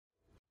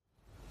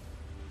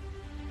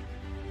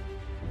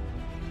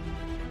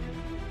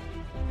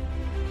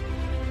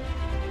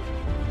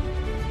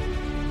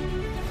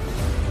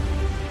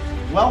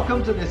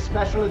Welcome to this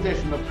special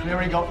edition of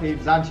Cleary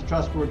Gottlieb's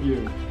Antitrust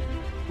Review.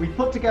 We've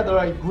put together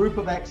a group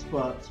of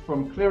experts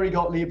from Cleary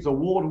Gottlieb's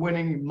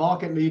award-winning,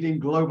 market-leading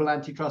global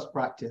antitrust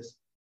practice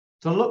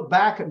to look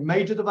back at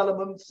major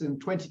developments in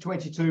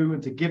 2022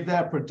 and to give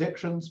their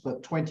predictions for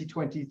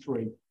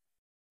 2023.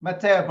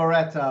 Matteo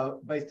Barreto,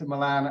 based in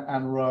Milan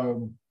and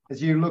Rome.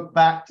 As you look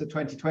back to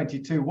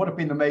 2022, what have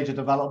been the major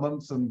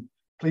developments? And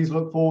please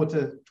look forward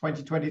to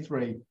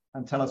 2023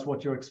 and tell us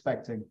what you're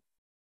expecting.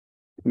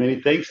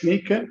 Many thanks,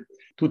 Nick.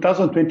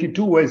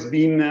 2022 has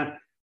been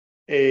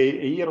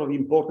a year of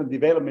important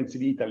developments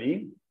in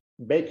Italy.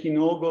 Back in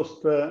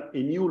August, a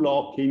new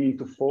law came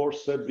into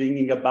force,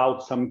 bringing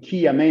about some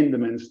key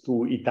amendments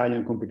to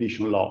Italian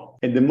competition law.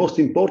 And the most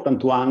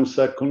important ones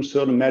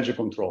concern merger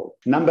control.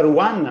 Number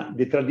one,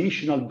 the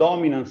traditional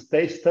dominance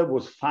test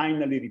was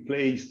finally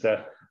replaced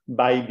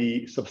by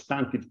the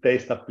substantive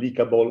test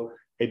applicable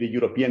at the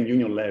European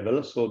Union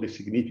level, so the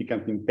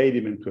significant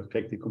impediment to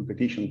effective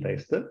competition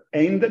test.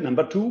 And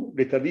number two,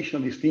 the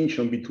traditional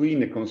distinction between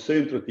the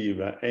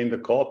concentrative and the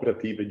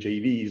cooperative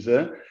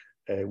JVs,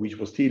 which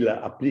was still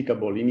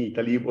applicable in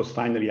Italy, was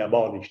finally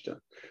abolished.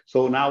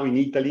 So now in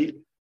Italy,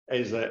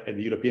 as at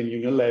the European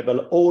Union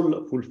level,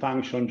 all full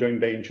function joint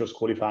ventures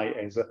qualify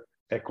as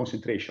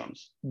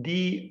concentrations.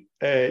 The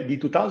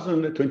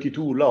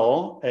 2022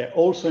 law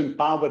also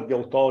empowered the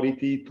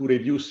authority to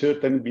review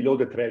certain below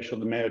the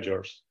threshold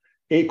mergers,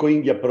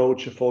 echoing the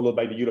approach followed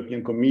by the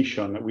European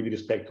Commission with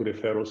respect to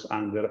referrals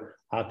under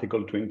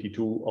Article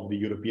 22 of the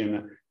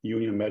European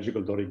Union Merger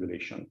Control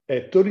Regulation.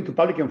 Turning to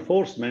public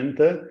enforcement,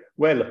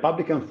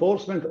 public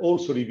enforcement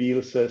also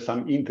reveals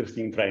some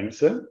interesting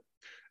trends.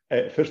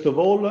 First of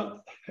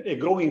all, a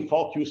growing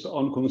focus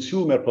on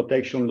consumer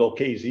protection law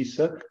cases,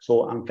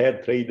 so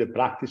unfair trade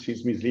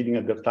practices, misleading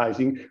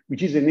advertising,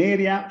 which is an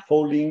area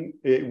falling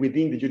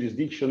within the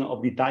jurisdiction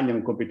of the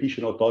Italian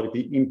Competition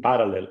Authority in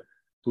parallel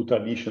to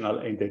traditional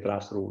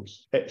antitrust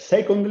rules.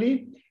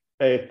 Secondly,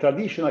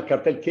 traditional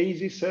cartel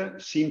cases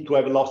seem to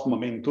have lost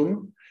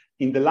momentum.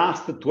 In the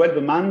last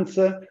 12 months,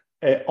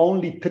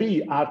 only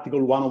 3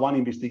 Article 101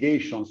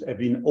 investigations have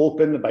been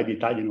opened by the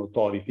Italian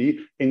authority,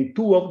 and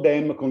 2 of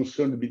them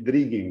concerned bid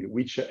rigging,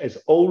 which has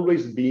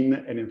always been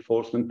an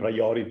enforcement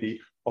priority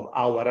of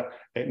our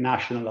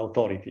national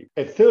authority.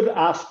 A third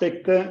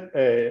aspect,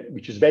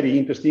 which is very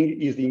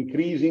interesting, is the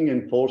increasing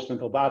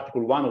enforcement of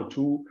Article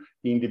 102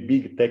 in the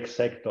big tech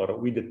sector,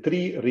 with the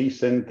 3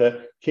 recent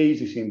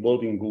cases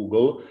involving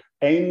Google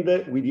and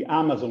with the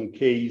Amazon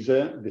case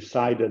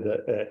decided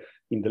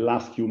in the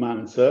last few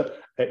months,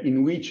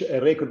 in which a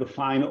record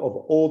fine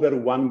of over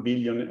 1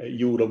 billion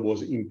euro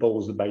was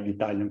imposed by the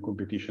Italian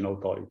Competition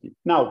Authority.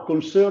 Now,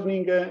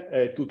 concerning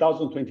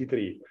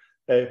 2023,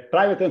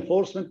 private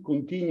enforcement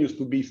continues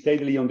to be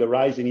steadily on the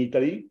rise in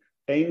Italy,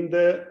 and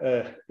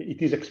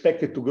it is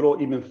expected to grow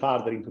even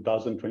further in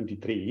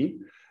 2023.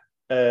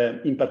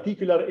 In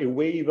particular, a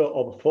wave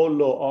of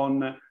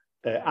follow-on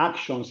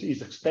actions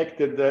is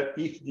expected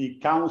if the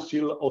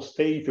Council of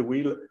State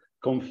will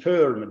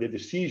confirm the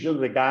decision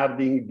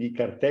regarding the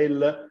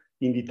cartel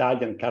in the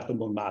Italian carton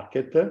bond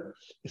market.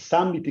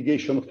 Some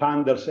litigation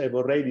funders have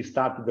already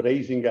started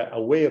raising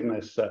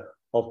awareness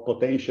of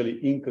potentially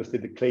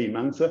interested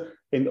claimants,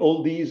 and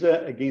all these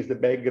against the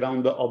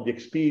background of the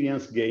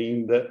experience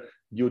gained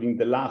during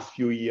the last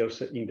few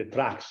years in the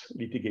trucks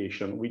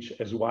litigation, which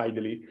has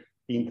widely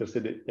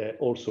interested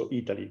also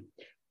Italy.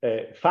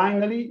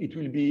 Finally, it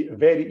will be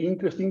very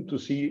interesting to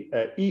see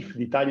if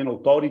the Italian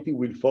authority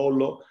will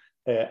follow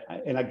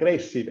an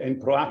aggressive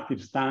and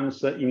proactive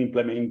stance in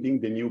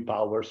implementing the new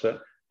powers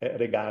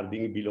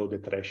regarding below the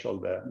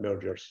threshold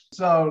mergers.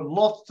 So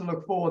lots to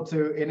look forward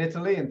to in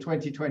Italy in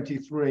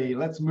 2023.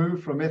 Let's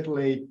move from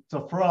Italy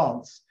to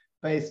France,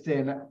 based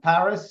in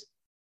Paris.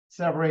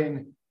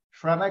 Séverine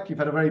Schremek, you've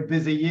had a very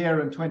busy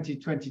year in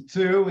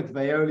 2022 with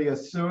Veolia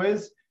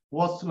Suez.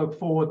 What's to look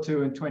forward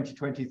to in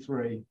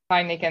 2023?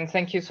 Hi, Nick, and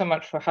thank you so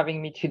much for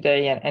having me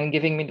today and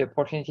giving me the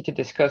opportunity to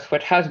discuss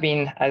what has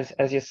been, as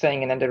you're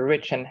saying, another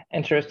rich and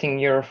interesting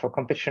year for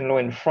competition law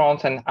in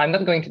France. And I'm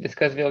not going to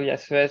discuss Veolia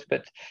Suez,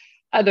 but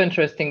other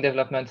interesting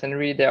developments. And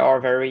really, there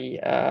are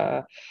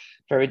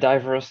very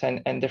diverse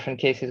and different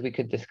cases we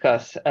could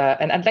discuss.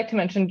 And I'd like to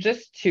mention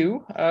just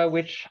 2,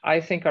 which I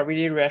think are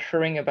really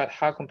reassuring about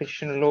how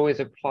competition law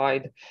is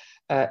applied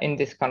in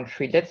this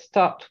country. Let's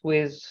start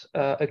with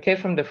a case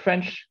from the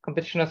French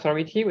Competition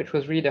Authority, which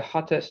was really the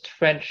hottest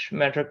French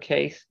merger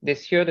case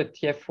this year, the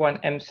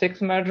TF1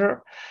 M6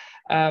 merger.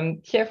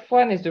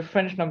 TF1 is the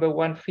French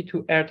 #1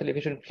 free-to-air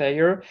television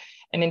player,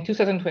 and in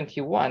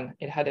 2021,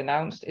 it had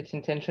announced its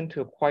intention to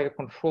acquire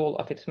control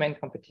of its main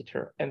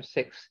competitor,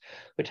 M6,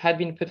 which had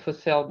been put for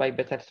sale by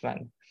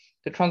Bertelsmann.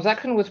 The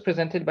transaction was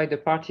presented by the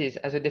parties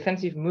as a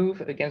defensive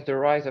move against the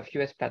rise of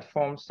US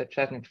platforms such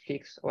as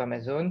Netflix or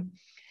Amazon.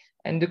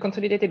 And the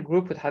consolidated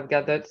group would have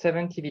gathered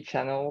 7 TV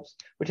channels,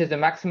 which is the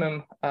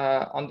maximum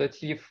under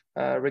TV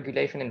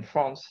regulation in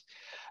France,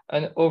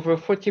 an over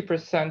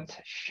 40%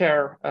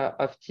 share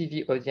of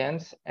TV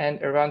audience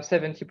and around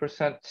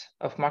 70%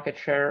 of market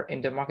share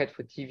in the market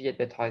for TV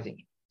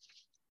advertising.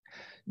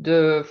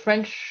 The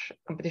French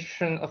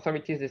competition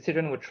authority's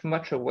decision was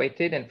much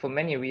awaited, and for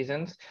many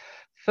reasons.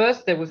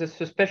 First, there was a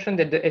suspicion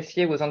that the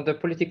FCA was under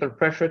political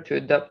pressure to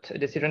adopt a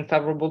decision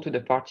favorable to the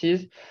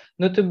parties,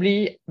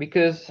 notably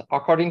because,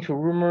 according to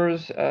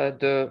rumors,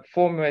 the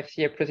former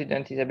FCA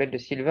president, Isabel de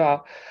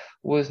Silva,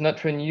 was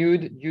not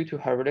renewed due to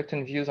her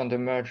reluctant views on the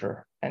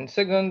merger. And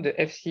second, the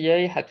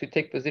FCA had to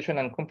take position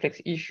on complex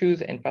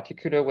issues, in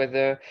particular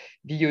whether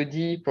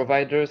VOD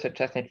providers such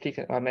as Netflix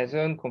and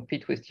Amazon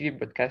compete with TV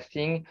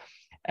broadcasting,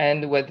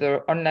 and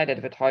whether online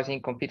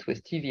advertising competes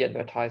with TV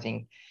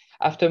advertising.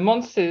 After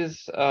months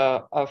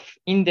of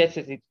in-depth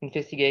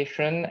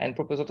investigation and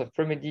proposals of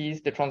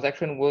remedies, the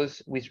transaction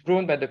was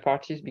withdrawn by the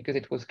parties because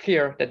it was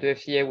clear that the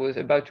FCA was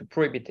about to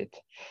prohibit it.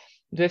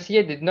 The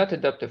FCA did not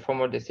adopt a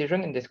formal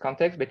decision in this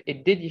context, but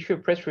it did issue a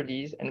press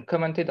release and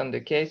commented on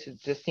the case,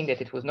 suggesting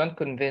that it was not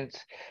convinced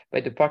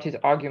by the parties'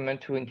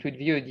 argument to include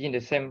VOD in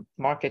the same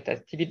market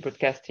as TV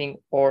broadcasting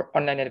or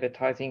online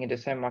advertising in the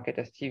same market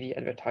as TV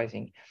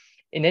advertising.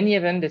 In any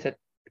event, this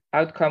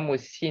outcome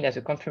was seen as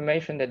a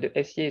confirmation that the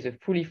FCA is a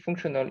fully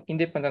functional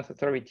independent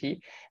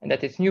authority and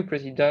that its new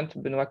president,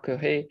 Benoît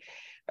Cœuré,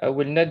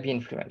 will not be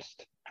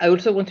influenced. I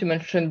also want to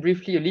mention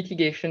briefly a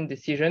litigation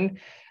decision,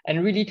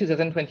 and really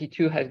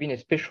 2022 has been a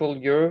special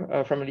year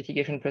from a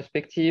litigation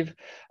perspective,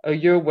 a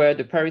year where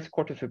the Paris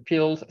Court of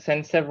Appeals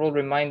sent several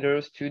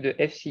reminders to the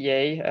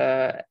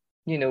FCA,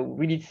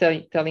 really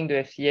telling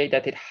the FCA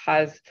that it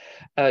has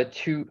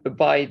to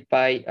abide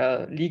by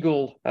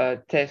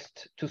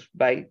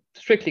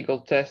strict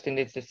legal tests in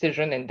its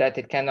decision, and that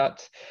it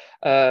cannot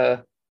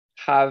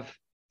have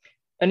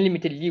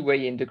unlimited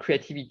leeway in the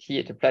creativity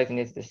it applies in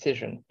its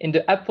decision. In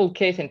the Apple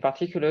case in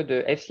particular,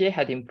 the FCA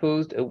had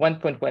imposed a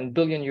 1.1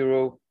 billion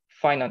euro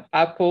fine on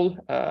Apple,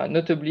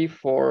 notably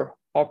for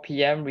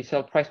RPM,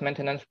 resale price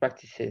maintenance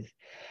practices.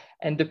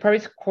 And the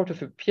Paris Court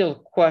of Appeal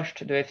quashed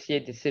the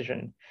FCA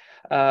decision.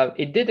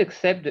 It did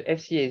accept the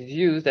FCA's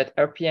views that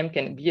RPM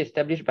can be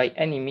established by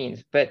any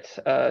means, but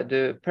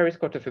the Paris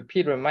Court of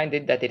Appeal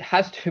reminded that it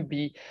has to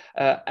be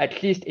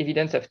at least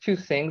evidence of two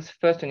things.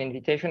 First, an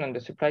invitation on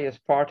the supplier's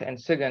part, and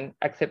second,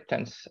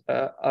 acceptance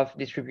of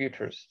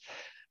distributors.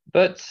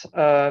 But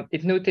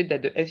it noted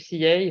that the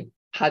FCA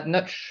had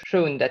not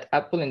shown that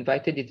Apple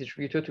invited the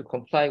distributor to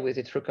comply with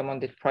its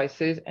recommended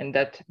prices, and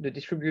that the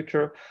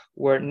distributor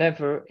were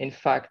never, in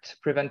fact,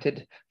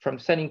 prevented from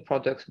selling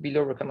products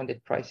below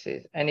recommended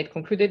prices. And it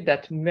concluded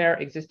that mere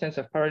existence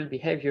of parallel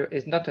behavior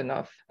is not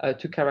enough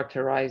to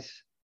characterize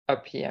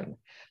RPM.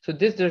 So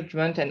this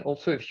judgment, and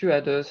also a few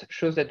others,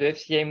 shows that the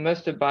FCA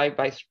must abide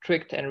by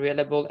strict and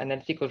reliable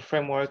analytical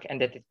framework,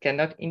 and that it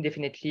cannot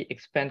indefinitely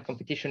expand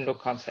competition law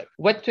concept.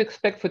 What to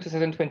expect for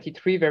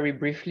 2023, very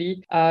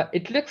briefly.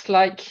 It looks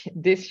like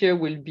this year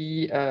will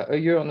be a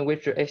year on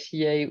which the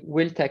FCA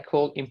will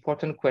tackle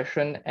important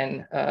question,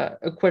 and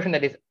a question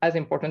that is as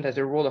important as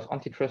the role of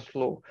antitrust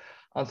law.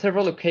 On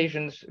several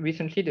occasions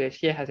recently, the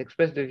FCA has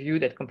expressed the view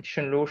that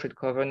competition law should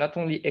cover not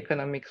only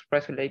economic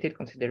price-related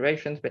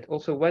considerations, but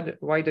also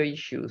wider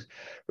issues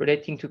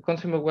relating to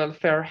consumer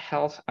welfare,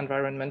 health,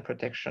 environment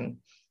protection.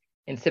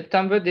 In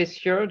September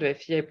this year, the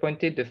FCA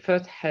appointed the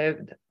first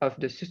head of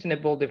the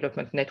Sustainable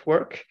Development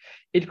Network,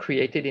 it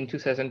created in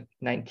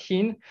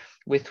 2019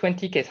 with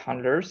 20 case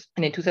handlers.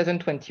 And in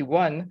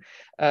 2021,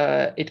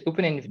 it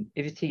opened an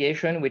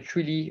investigation which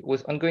really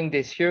was ongoing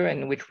this year,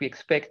 and which we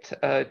expect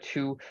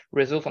to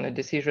result on a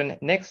decision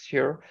next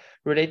year,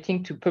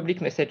 relating to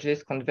public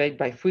messages conveyed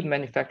by food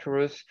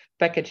manufacturers,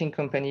 packaging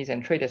companies,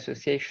 and trade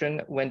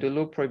associations when the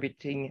law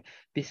prohibiting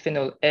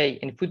bisphenol A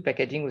in food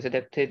packaging was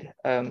adopted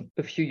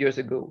a few years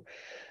ago.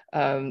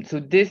 So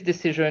this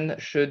decision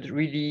should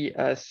really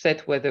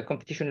set whether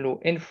competition law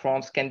in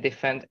France can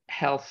defend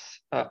health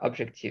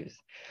objectives.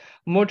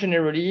 More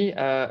generally,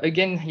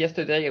 again,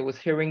 yesterday I was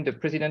hearing the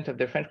president of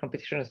the French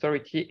Competition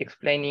Authority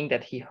explaining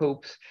that he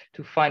hopes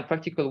to find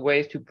practical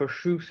ways to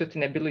pursue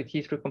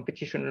sustainability through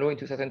competition law in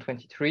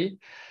 2023.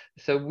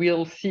 So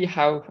we'll see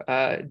how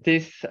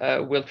this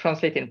will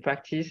translate in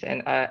practice,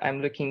 and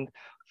I'm looking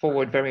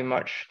forward very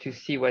much to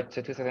see what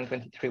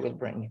 2023 will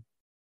bring.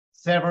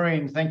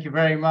 Séverine, thank you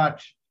very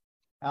much.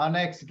 Our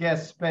next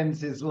guest spends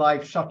his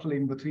life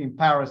shuttling between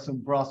Paris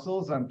and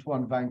Brussels,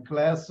 Antoine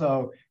Vinclair,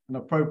 so an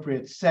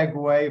appropriate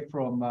segue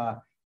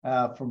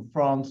from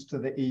France to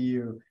the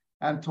EU.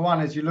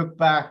 Antoine, as you look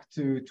back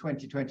to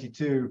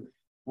 2022,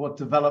 what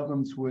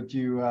developments would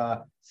you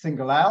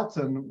single out,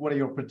 and what are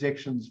your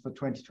predictions for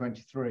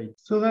 2023?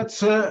 So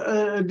that's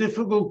a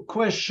difficult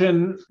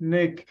question,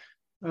 Nick.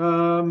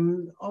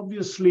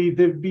 Obviously,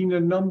 there have been a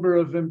number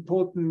of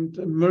important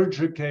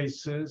merger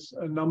cases,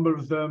 a number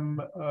of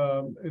them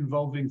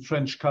involving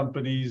French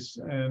companies,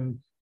 and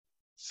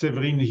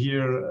Séverine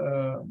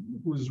here,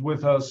 who's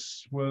with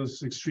us,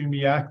 was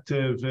extremely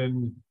active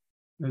in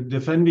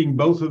defending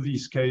both of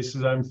these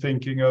cases. I'm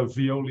thinking of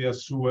Veolia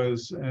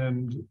Suez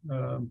and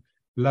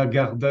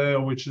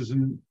Lagardère, which is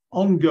an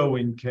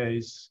ongoing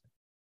case.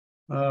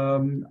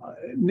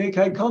 Nick,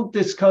 I can't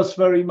discuss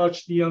very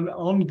much the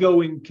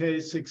ongoing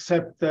case,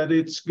 except that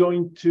it's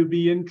going to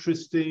be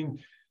interesting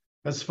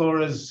as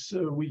far as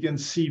we can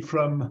see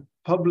from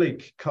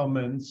public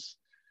comments,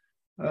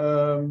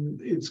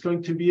 it's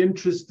going to be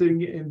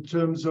interesting in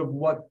terms of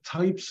what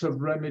types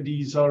of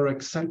remedies are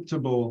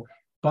acceptable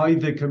by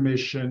the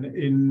Commission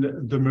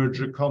in the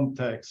merger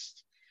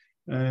context,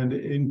 and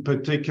in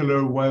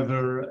particular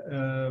whether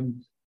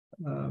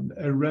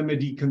a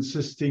remedy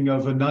consisting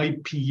of an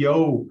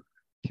IPO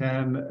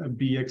can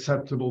be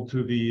acceptable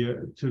to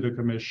the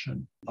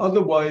Commission.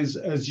 Otherwise,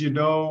 as you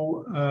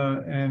know,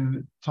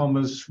 and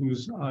Thomas,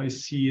 who's I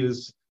see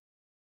is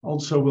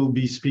also will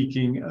be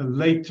speaking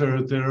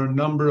later, there are a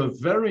number of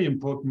very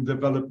important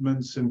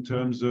developments in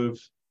terms of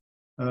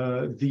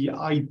the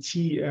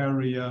IT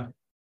area,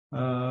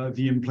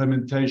 the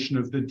implementation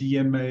of the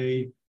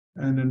DMA,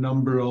 and a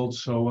number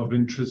also of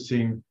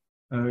interesting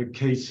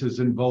cases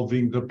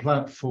involving the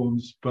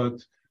platforms,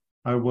 but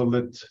I will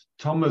let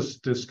Thomas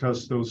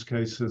discuss those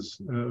cases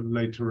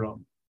later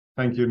on.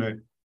 Thank you, Nick.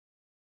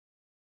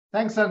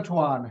 Thanks,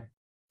 Antoine.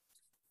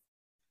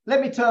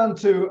 Let me turn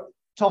to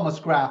Thomas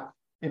Graff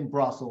in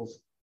Brussels.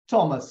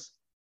 Thomas,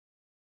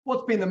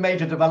 what's been the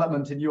major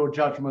development in your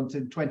judgment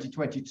in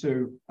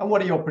 2022, and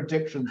what are your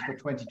predictions for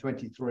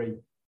 2023?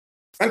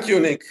 Thank you,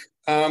 Nick.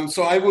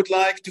 So I would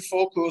like to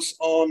focus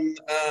on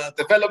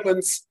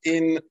developments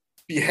in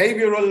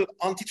behavioral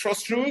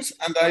antitrust rules,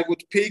 and I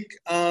would pick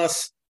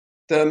as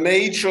the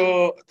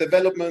major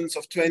developments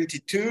of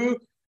 22,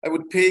 I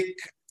would pick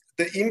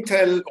the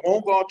Intel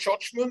renvoi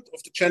judgment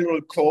of the General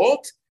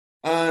Court.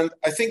 And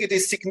I think it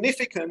is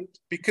significant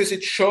because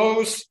it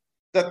shows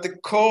that the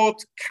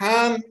court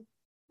can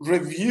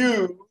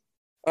review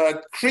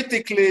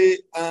critically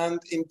and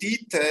in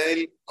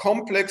detail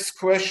complex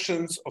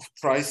questions of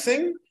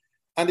pricing,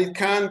 and it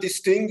can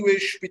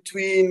distinguish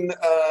between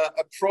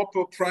a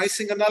proper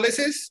pricing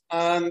analysis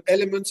and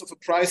elements of a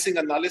pricing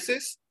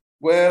analysis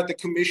where the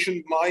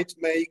Commission might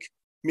make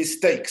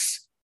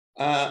mistakes.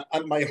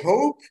 And my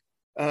hope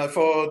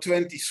for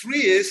 23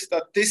 is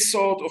that this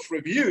sort of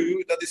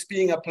review that is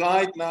being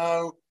applied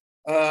now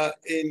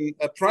in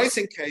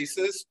pricing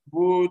cases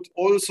would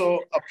also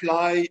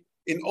apply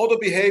in other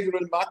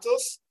behavioral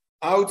matters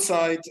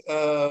outside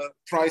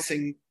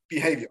pricing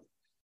behavior.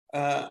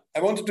 I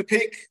wanted to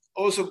pick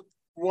also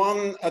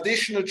one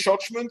additional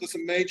judgment as a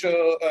major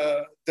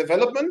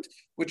development,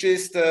 which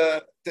is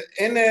the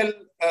NL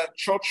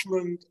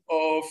judgment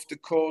of the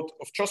Court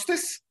of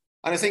Justice.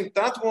 And I think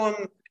that one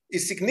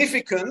is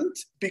significant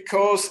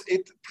because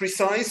it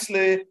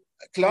precisely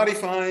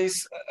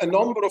clarifies a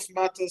number of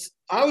matters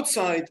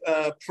outside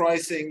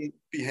pricing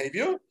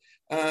behavior.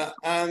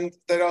 And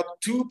there are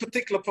two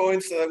particular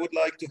points that I would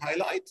like to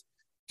highlight.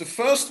 The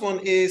first one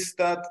is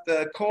that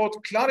the court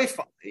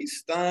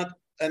clarifies that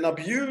an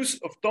abuse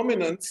of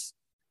dominance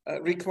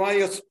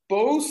requires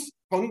both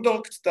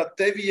conduct that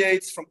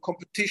deviates from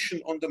competition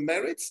on the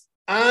merits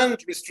and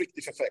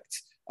restrictive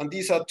effects. And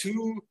these are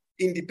two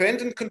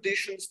independent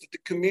conditions that the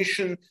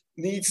Commission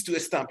needs to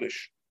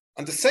establish.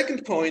 And the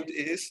second point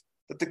is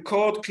that the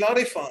court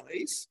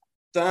clarifies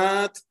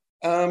that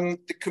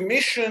the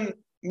Commission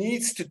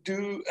needs to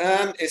do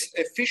an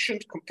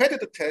efficient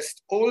competitor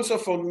test also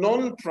for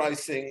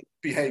non-pricing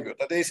behavior.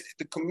 That is,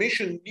 the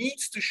Commission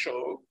needs to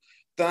show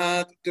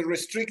that the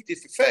restrictive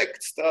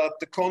effects that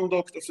the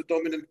conduct of the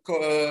dominant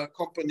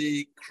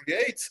company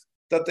creates,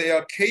 that they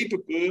are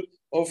capable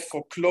of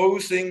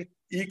foreclosing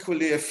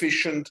equally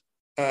efficient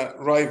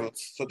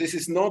rivals. So this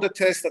is not a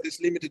test that is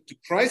limited to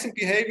pricing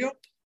behavior,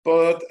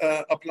 but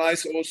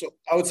applies also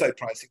outside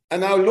pricing.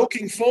 And now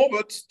looking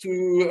forward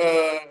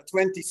to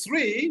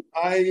 23,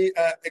 I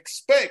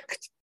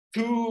expect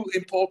two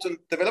important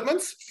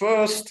developments.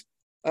 First,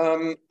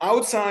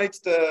 outside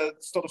the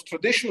sort of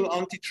traditional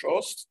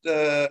antitrust,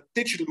 the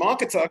Digital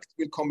Markets Act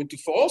will come into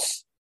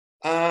force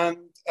and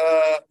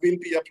will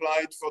be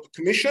applied for the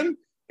Commission.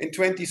 In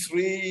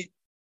 23,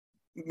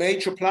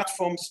 major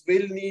platforms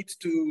will need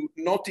to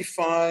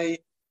notify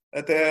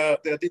their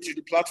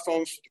digital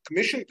platforms to the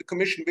Commission. The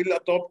Commission will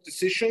adopt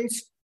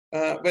decisions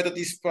whether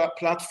these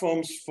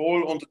platforms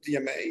fall under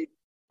DMA,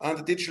 and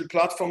the digital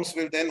platforms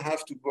will then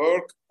have to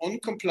work on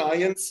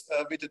compliance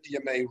with the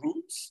DMA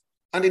rules.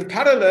 And in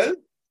parallel,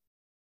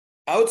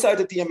 outside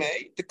the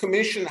DMA, the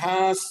Commission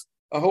has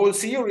a whole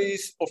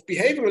series of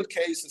behavioral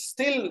cases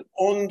still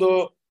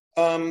under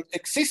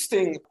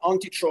existing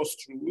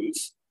antitrust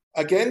rules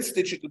against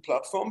digital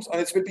platforms.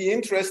 And it will be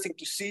interesting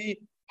to see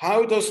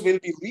how those will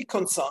be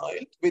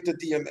reconciled with the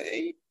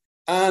DMA,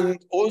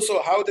 and also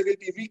how they will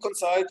be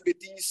reconciled with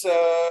these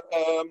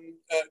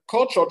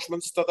court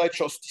judgments that I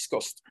just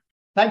discussed.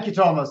 Thank you,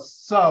 Thomas.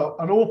 So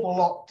an awful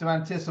lot to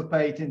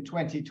anticipate in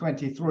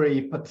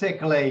 2023,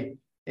 particularly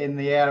in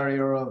the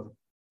area of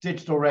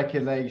digital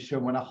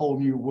regulation when a whole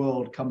new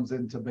world comes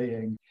into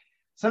being.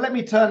 So let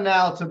me turn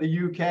now to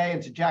the UK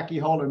and to Jackie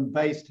Holland,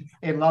 based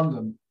in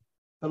London.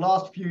 The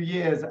last few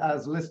years,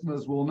 as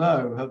listeners will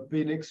know, have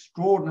been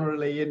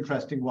extraordinarily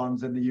interesting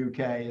ones in the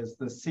UK as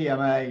the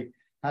CMA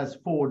has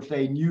forged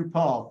a new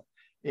path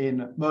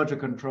in merger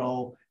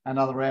control and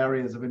other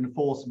areas of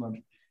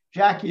enforcement.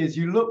 Jackie, as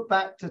you look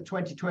back to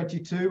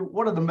 2022,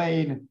 what are the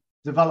main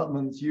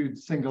developments you'd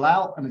single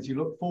out? And as you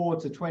look forward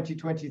to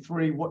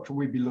 2023, what should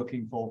we be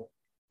looking for?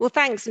 Well,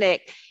 thanks,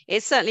 Nick.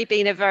 It's certainly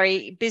been a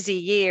very busy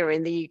year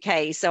in the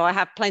UK, so I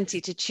have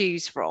plenty to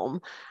choose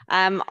from.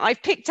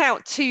 I've picked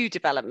out two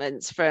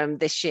developments from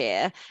this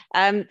year.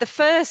 The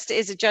first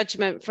is a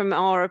judgment from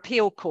our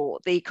appeal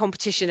court, the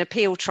Competition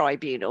Appeal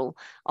Tribunal,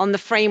 on the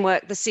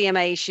framework the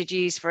CMA should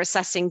use for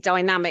assessing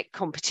dynamic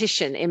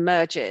competition in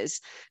mergers.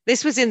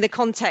 This was in the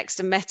context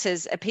of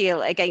Meta's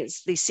appeal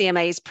against the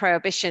CMA's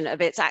prohibition of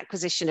its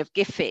acquisition of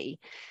Giphy.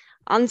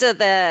 Under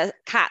the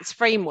CATS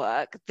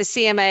framework, the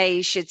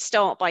CMA should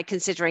start by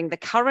considering the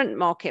current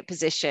market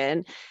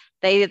position.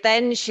 They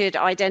then should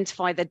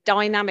identify the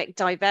dynamic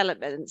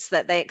developments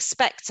that they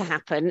expect to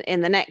happen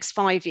in the next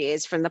 5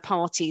 years from the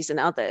parties and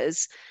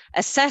others,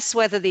 assess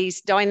whether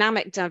these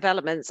dynamic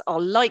developments are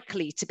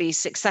likely to be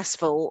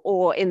successful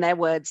or, in their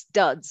words,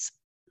 duds.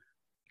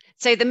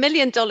 So the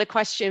million-dollar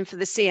question for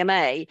the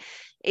CMA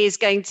is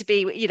going to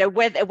be,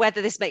 whether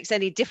this makes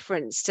any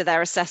difference to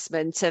their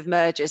assessment of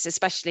mergers,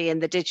 especially in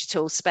the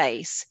digital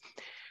space.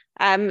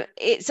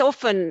 It's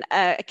often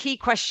a key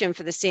question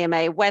for the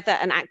CMA whether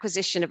an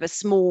acquisition of a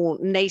small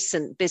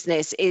nascent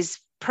business is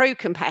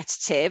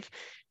pro-competitive,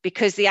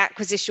 because the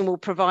acquisition will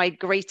provide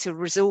greater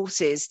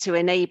resources to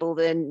enable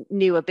the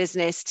newer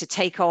business to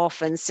take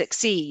off and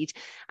succeed.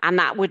 And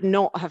that would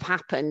not have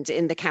happened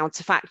in the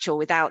counterfactual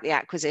without the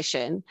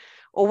acquisition.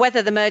 Or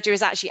whether the merger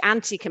is actually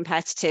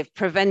anti-competitive,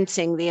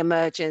 preventing the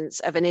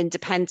emergence of an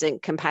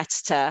independent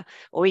competitor,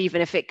 or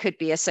even if it could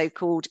be a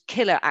so-called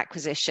killer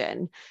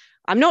acquisition.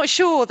 I'm not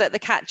sure that the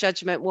CAT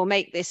judgment will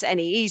make this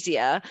any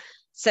easier.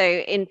 So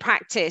in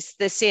practice,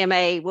 the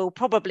CMA will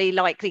probably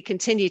likely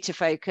continue to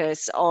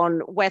focus on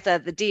whether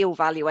the deal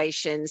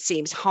valuation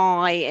seems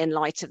high in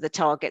light of the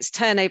target's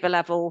turnover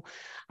level.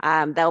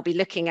 They'll be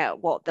looking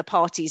at what the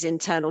party's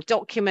internal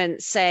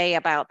documents say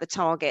about the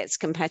target's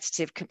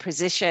competitive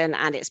position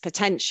and its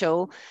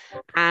potential,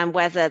 and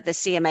whether the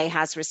CMA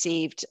has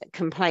received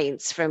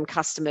complaints from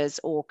customers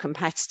or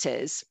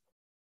competitors.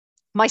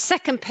 My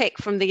second pick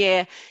from the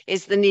year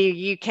is the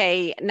new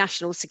UK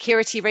national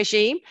security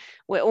regime.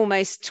 We're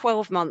almost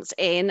 12 months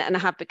in and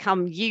have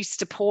become used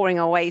to pouring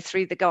our way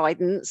through the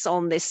guidance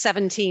on the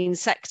 17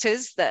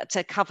 sectors that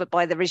are covered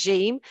by the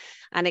regime,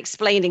 and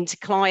explaining to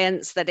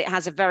clients that it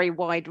has a very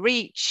wide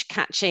reach,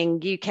 catching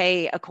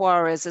UK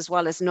acquirers as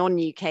well as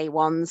non-UK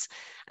ones.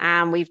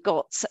 And we've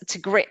got to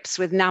grips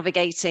with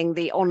navigating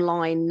the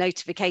online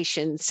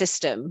notification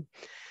system.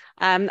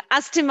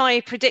 As to my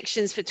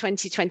predictions for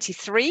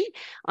 2023,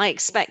 I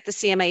expect the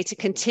CMA to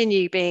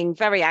continue being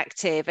very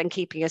active and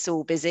keeping us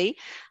all busy.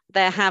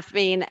 There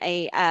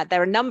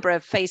are a number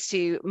of phase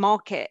 2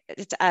 merger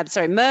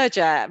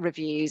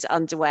reviews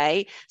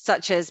underway,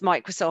 such as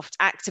Microsoft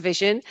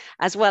Activision,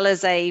 as well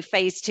as a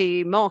phase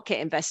 2 market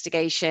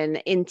investigation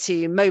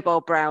into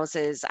mobile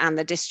browsers and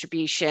the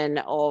distribution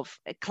of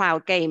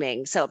cloud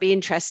gaming. So it'll be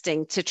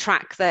interesting to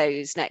track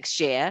those next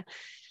year.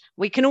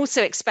 We can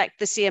also expect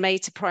the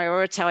CMA to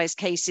prioritise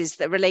cases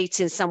that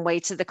relate in some way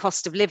to the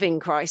cost of living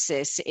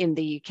crisis in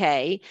the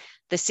UK.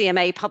 The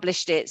CMA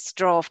published its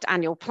draft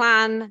annual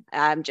plan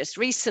just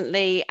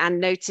recently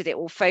and noted it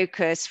will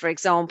focus, for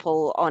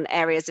example, on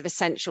areas of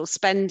essential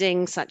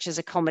spending such as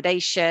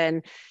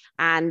accommodation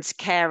and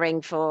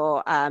caring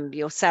for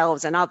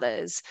yourselves and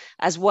others,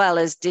 as well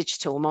as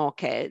digital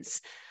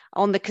markets.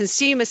 On the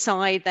consumer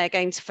side, they're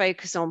going to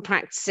focus on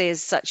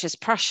practices such as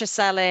pressure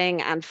selling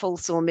and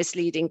false or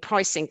misleading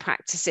pricing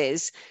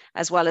practices,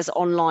 as well as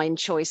online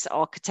choice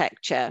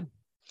architecture.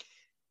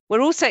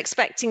 We're also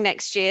expecting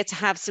next year to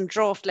have some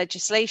draft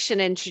legislation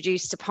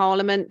introduced to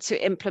Parliament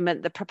to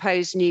implement the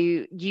proposed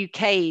new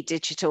UK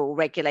digital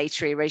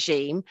regulatory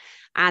regime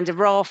and a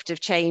raft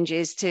of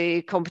changes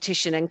to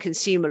competition and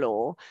consumer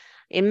law.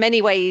 In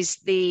many ways,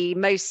 the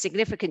most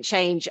significant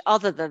change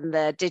other than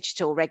the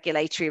digital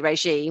regulatory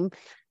regime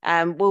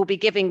will be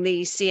giving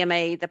the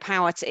CMA the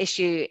power to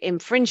issue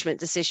infringement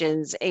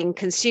decisions in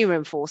consumer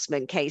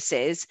enforcement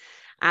cases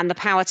and the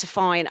power to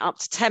fine up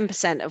to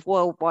 10% of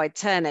worldwide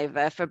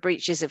turnover for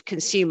breaches of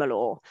consumer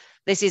law.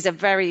 This is a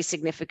very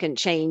significant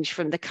change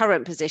from the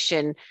current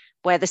position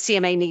where the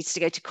CMA needs to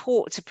go to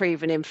court to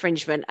prove an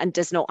infringement and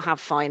does not have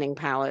fining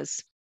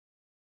powers.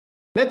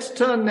 Let's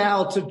turn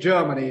now to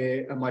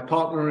Germany and my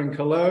partner in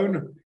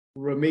Cologne,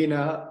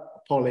 Romina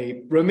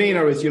Polly.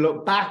 Romina, as you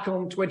look back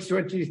on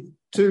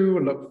 2022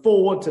 and look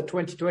forward to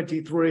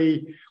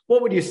 2023,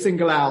 what would you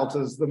single out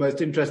as the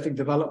most interesting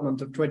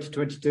development of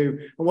 2022,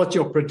 and what's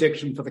your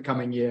prediction for the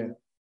coming year?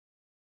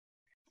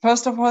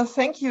 First of all,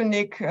 thank you,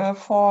 Nick,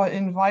 for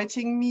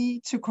inviting me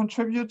to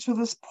contribute to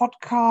this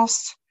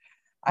podcast.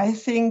 I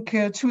think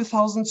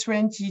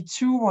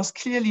 2022 was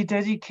clearly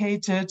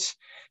dedicated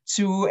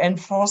to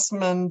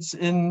enforcement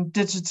in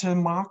digital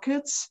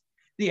markets.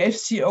 The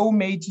FCO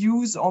made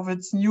use of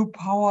its new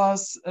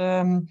powers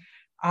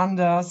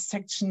under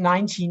Section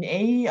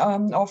 19A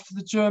of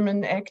the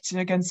German Act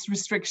against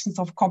restrictions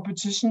of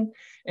competition,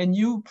 a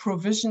new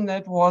provision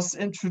that was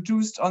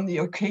introduced on the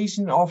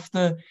occasion of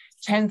the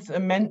 10th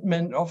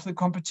Amendment of the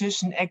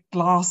Competition Act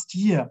last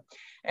year.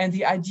 And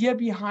the idea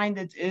behind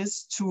it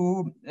is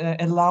to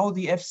allow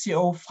the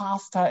FCO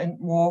faster and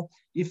more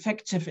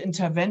effective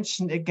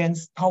intervention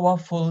against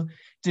powerful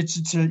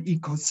digital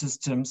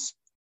ecosystems.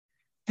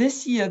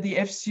 This year, the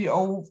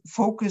FCO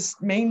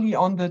focused mainly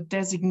on the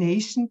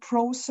designation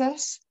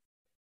process.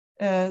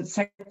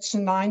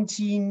 Section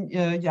 19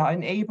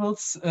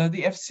 enables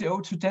the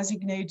FCO to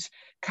designate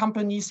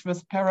companies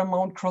with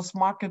paramount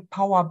cross-market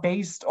power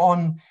based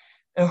on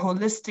a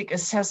holistic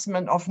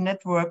assessment of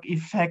network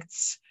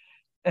effects,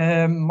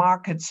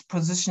 markets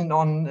position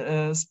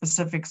on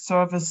specific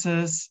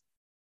services,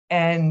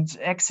 and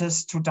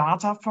access to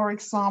data, for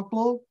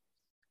example.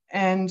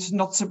 And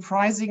not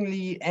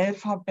surprisingly,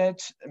 Alphabet,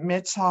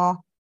 Meta,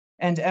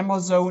 and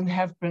Amazon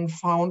have been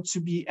found to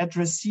be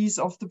addressees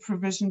of the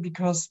provision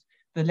because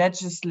the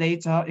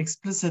legislator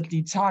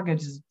explicitly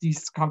targeted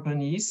these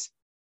companies.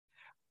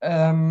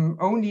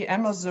 Only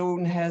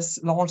Amazon has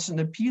launched an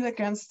appeal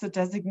against the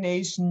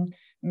designation.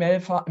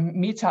 Meta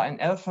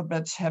and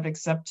Alphabet have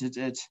accepted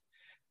it.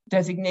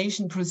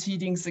 Designation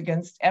proceedings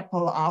against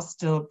Apple are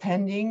still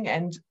pending,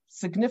 and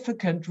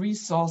significant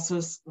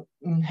resources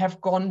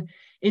have gone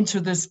into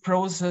this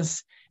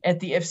process at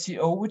the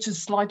FCO, which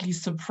is slightly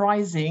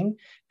surprising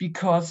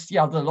because,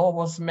 the law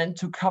was meant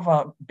to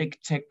cover big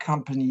tech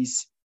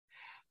companies.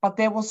 But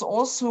there was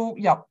also,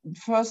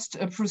 first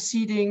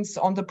proceedings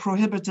on the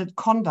prohibited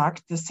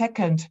conduct, the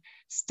second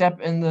step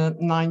in the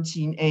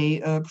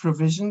 19A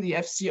provision. The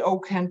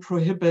FCO can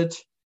prohibit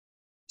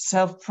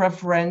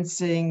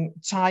self-preferencing,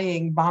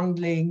 tying,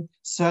 bundling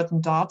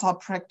certain data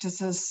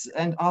practices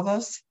and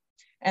others.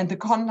 And the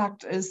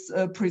conduct is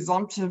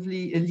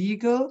presumptively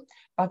illegal,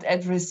 but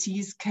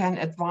addressees can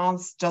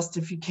advance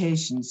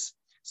justifications.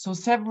 So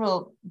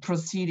several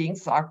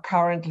proceedings are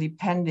currently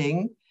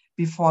pending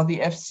before the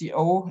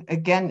FCO,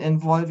 again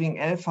involving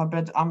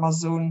Alphabet,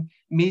 Amazon,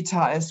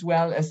 Meta, as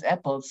well as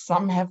Apple.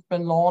 Some have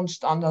been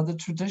launched under the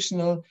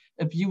traditional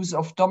abuse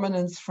of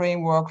dominance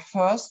framework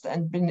first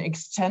and been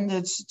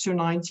extended to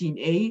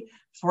 19A.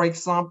 For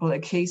example, a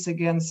case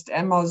against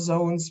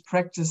Amazon's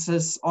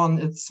practices on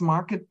its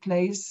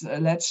marketplace,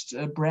 alleged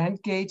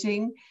brand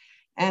gating,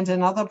 and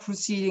another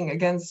proceeding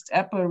against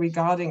Apple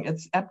regarding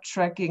its app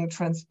tracking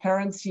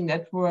transparency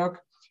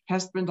network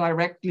has been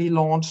directly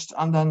launched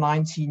under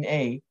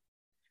 19A.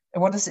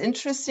 What is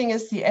interesting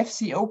is the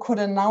FCO could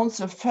announce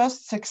a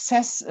first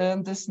success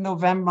this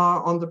November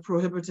on the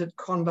prohibited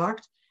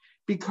conduct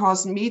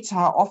because Meta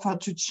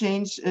offered to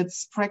change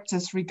its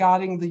practice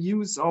regarding the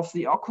use of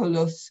the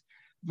Oculus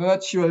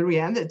virtual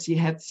reality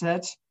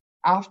headset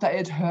after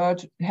it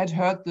had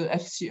heard the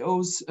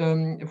FCO's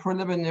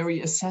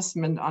preliminary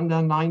assessment under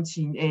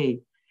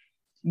 19A.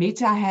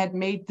 Meta had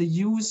made the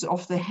use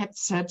of the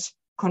headset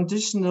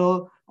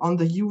conditional on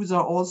the user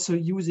also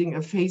using a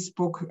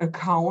Facebook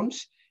account,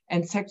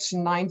 and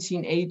Section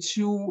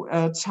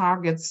 19A2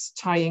 targets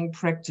tying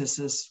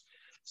practices.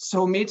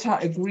 So Meta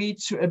agreed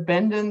to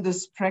abandon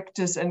this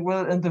practice and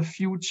will in the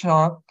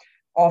future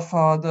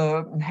offer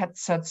the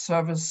headset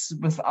service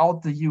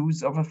without the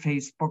use of a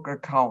Facebook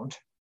account.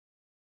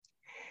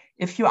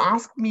 If you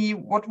ask me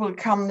what will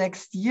come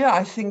next year,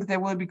 I think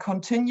there will be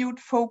continued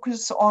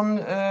focus on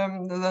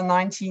the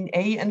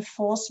 19A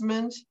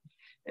enforcement.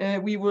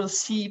 We will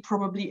see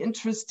probably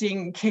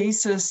interesting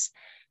cases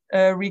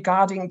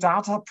regarding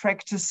data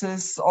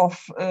practices of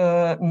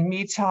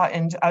Meta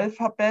and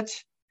Alphabet.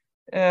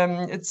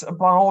 It's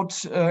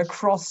about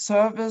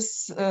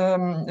cross-service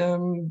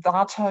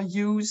data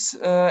use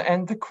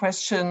and the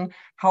question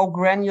how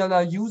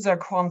granular user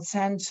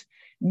consent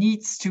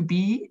needs to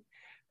be.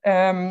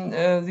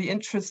 The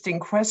interesting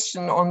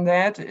question on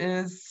that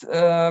is,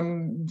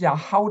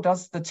 how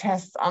does the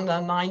test under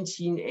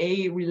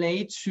 19A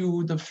relate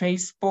to the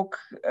Facebook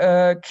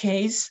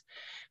case?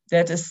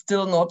 That is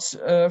still not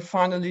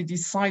finally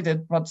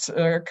decided, but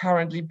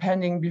currently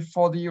pending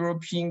before the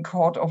European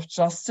Court of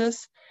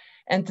Justice.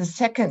 And the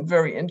second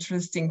very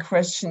interesting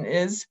question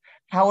is,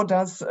 how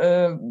does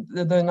the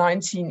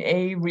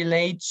 19A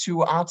relate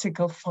to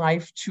Article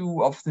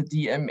 5.2 of the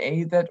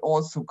DMA that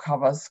also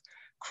covers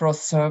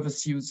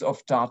cross-service use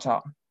of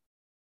data?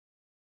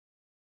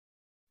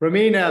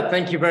 Romina,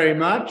 thank you very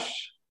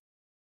much.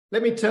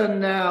 Let me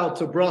turn now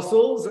to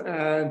Brussels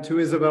and to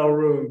Isabel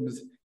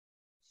Rooms.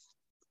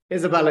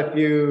 Isabel, if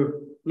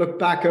you look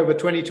back over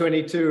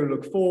 2022,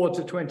 look forward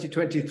to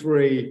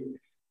 2023,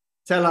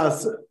 tell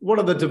us what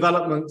are the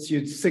developments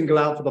you'd single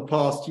out for the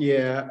past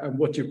year and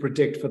what you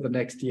predict for the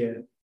next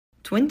year?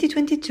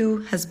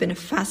 2022 has been a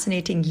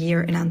fascinating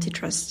year in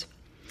antitrust.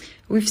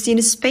 We've seen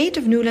a spate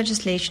of new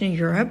legislation in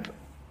Europe,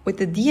 with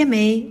the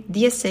DMA,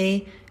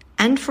 DSA,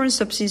 and foreign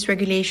subsidies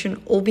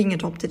regulation all being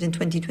adopted in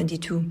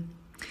 2022.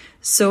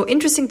 So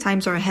interesting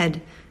times are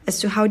ahead as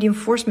to how the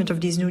enforcement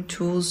of these new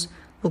tools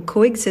will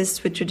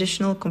coexist with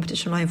traditional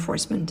competition law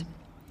enforcement.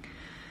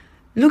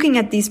 Looking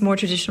at these more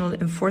traditional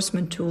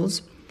enforcement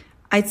tools,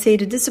 I'd say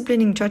the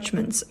disciplining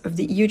judgments of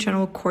the EU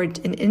General Court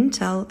in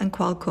Intel and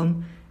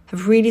Qualcomm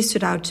have really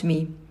stood out to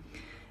me.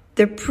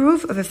 They're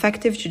proof of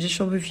effective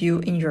judicial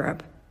review in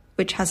Europe,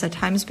 which has at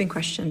times been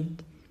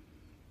questioned.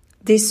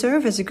 they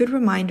serve as a good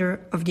reminder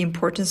of the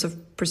importance of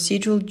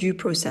procedural due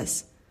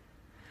process.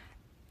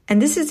 And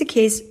this is the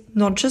case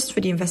not just for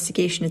the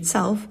investigation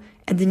itself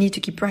and the need to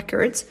keep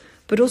records,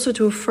 but also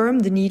to affirm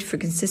the need for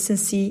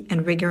consistency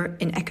and rigor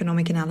in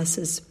economic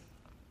analysis.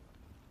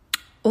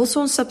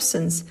 Also on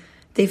substance,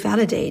 they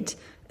validate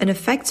an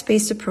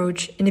effects-based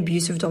approach in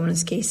abuse of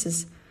dominance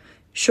cases,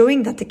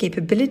 showing that the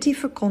capability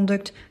for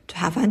conduct to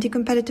have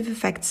anti-competitive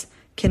effects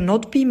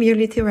cannot be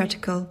merely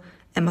theoretical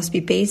and must be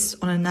based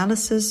on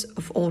analysis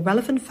of all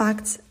relevant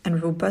facts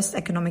and robust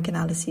economic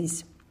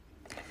analyses.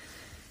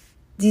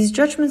 These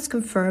judgments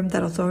confirm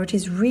that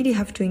authorities really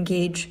have to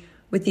engage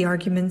with the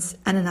arguments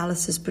and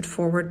analysis put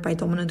forward by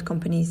dominant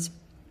companies.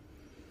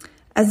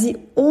 As the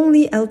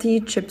only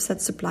LTE chipset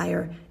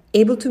supplier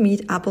able to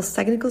meet Apple's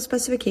technical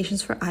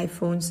specifications for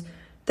iPhones,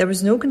 there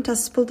was no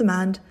contestable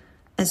demand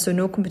and so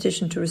no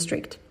competition to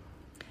restrict.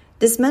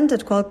 This meant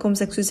that Qualcomm's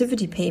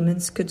exclusivity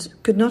payments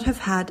could not have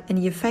had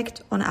any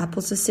effect on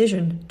Apple's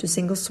decision to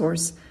single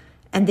source,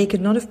 and they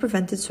could not have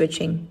prevented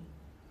switching.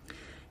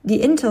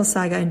 The Intel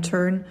saga, in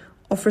turn,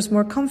 offers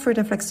more comfort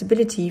and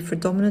flexibility for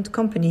dominant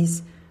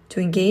companies to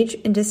engage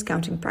in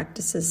discounting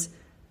practices,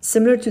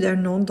 similar to their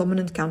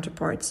non-dominant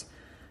counterparts,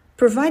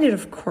 provided,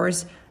 of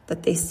course,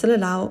 that they still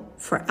allow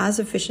for as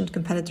efficient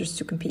competitors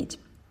to compete.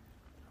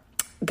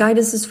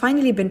 Guidance has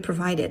finally been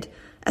provided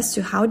as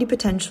to how the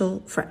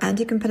potential for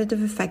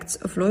anti-competitive effects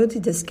of loyalty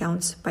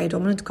discounts by a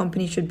dominant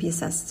company should be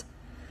assessed.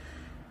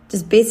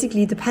 This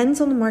basically depends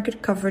on the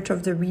market coverage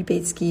of the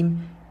rebate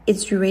scheme,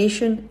 its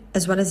duration,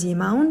 as well as the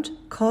amount,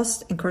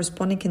 cost, and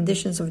corresponding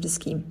conditions of the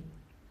scheme.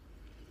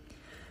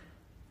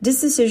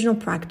 This decisional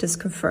practice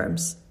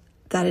confirms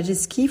that it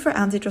is key for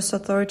antitrust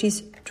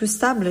authorities to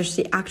establish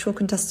the actual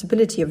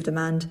contestability of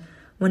demand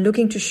when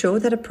looking to show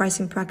that a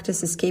pricing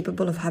practice is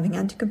capable of having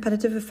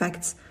anti-competitive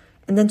effects,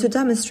 and then to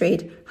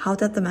demonstrate how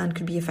that demand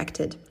could be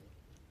affected.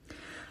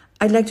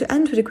 I'd like to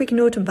end with a quick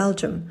note on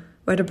Belgium,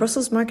 where the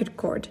Brussels Market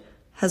Court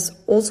has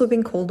also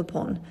been called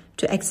upon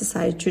to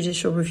exercise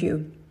judicial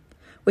review,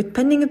 with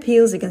pending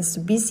appeals against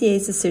the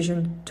BCA's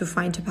decision to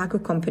fine tobacco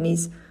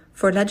companies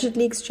for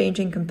allegedly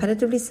exchanging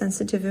competitively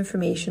sensitive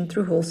information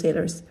through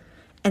wholesalers,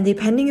 and the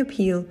pending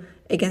appeal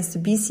against the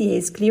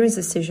BCA's clearance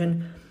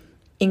decision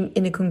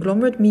in a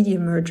conglomerate media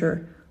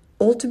merger,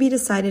 all to be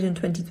decided in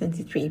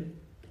 2023.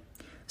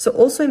 So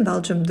also in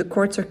Belgium, the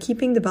courts are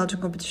keeping the Belgian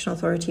Competition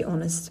Authority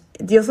honest.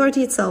 The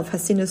authority itself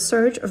has seen a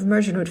surge of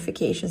merger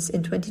notifications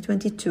in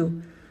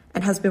 2022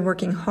 and has been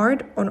working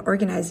hard on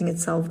organizing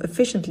itself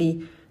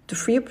efficiently to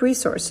free up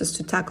resources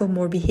to tackle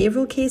more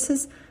behavioral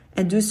cases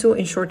and do so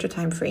in shorter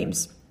time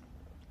frames.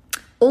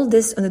 All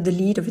this under the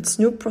lead of its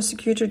new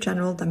Prosecutor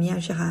General, Damien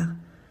Gérard.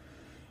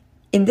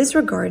 In this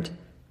regard,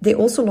 they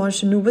also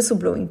launched a new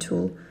whistleblowing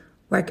tool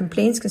where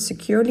complaints can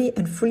securely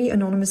and fully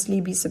anonymously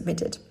be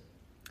submitted.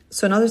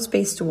 So another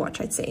space to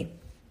watch, I'd say.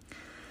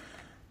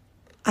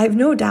 I have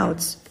no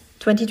doubts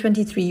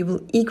 2023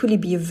 will equally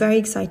be a very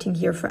exciting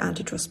year for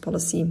antitrust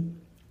policy.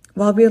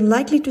 While we are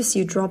likely to see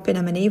a drop in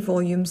M&A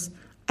volumes,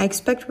 I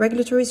expect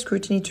regulatory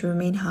scrutiny to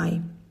remain high,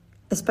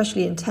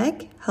 especially in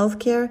tech,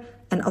 healthcare,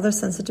 and other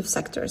sensitive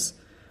sectors,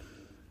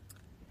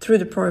 through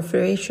the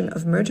proliferation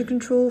of merger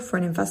control,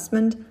 foreign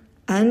investment,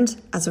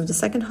 and, as of the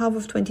second half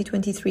of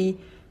 2023,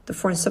 the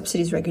foreign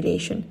subsidies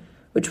regulation,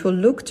 which will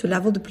look to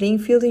level the playing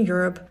field in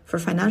Europe for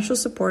financial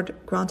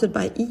support granted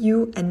by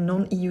EU and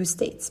non-EU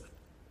states.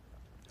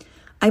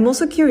 I'm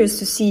also curious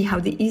to see how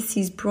the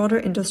EC's broader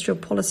industrial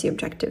policy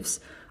objectives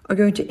are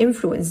going to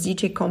influence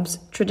DG Comp's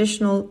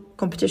traditional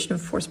competition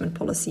enforcement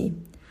policy.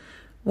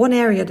 One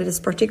area that is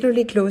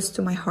particularly close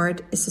to my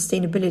heart is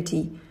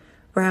sustainability,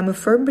 where I'm a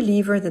firm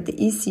believer that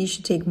the EC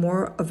should take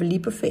more of a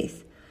leap of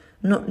faith,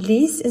 not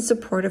least in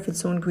support of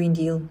its own Green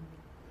Deal.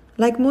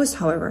 Like most,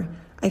 however,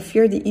 I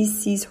fear the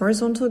EC's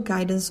horizontal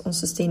guidance on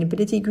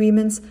sustainability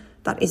agreements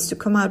that is to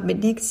come out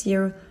mid-next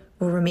year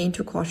will remain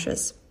too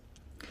cautious.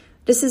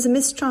 This is a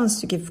missed chance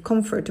to give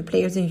comfort to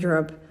players in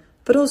Europe,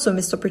 but also a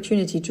missed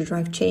opportunity to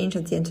drive change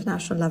at the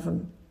international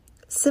level,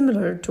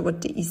 similar to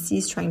what the EC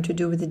is trying to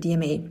do with the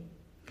DMA.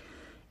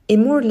 A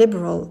more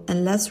liberal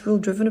and less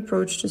rule-driven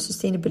approach to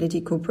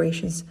sustainability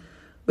cooperations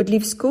would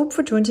leave scope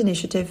for joint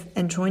initiative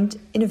and joint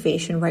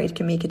innovation where it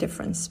can make a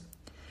difference.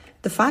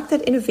 The fact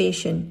that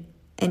innovation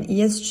and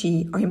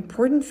ESG are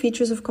important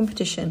features of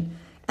competition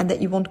and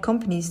that you want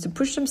companies to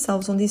push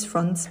themselves on these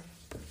fronts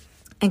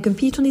and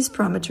compete on these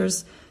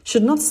parameters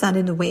should not stand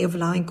in the way of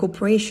allowing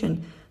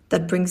cooperation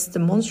that brings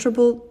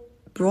demonstrable,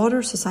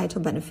 broader societal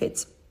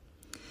benefits,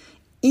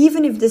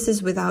 even if this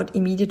is without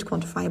immediate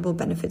quantifiable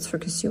benefits for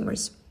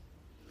consumers.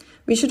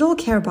 We should all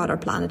care about our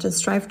planet and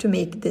strive to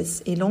make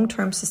this a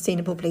long-term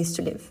sustainable place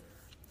to live.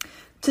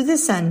 To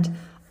this end,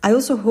 I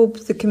also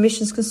hope the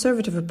Commission's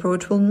conservative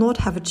approach will not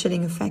have a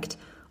chilling effect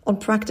on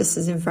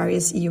practices in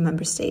various EU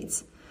member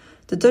states.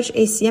 The Dutch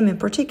ACM in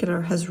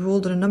particular has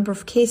ruled on a number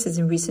of cases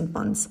in recent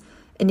months,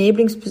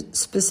 enabling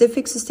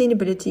specific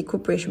sustainability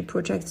cooperation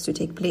projects to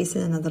take place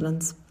in the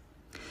Netherlands.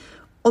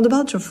 On the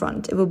Belgian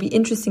front, it will be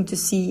interesting to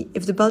see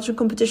if the Belgian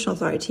Competition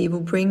Authority will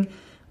bring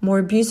more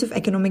abusive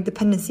economic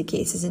dependency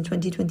cases in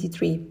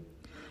 2023,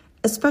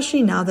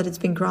 especially now that it's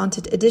been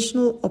granted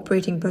additional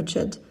operating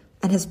budget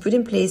and has put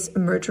in place a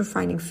merger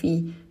filing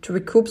fee to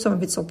recoup some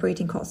of its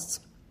operating costs.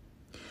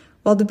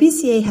 While the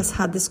BCA has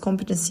had this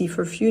competency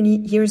for a few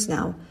years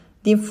now,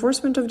 the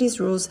enforcement of these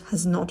rules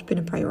has not been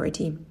a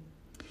priority.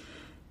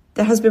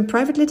 There has been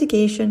private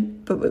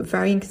litigation, but with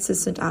very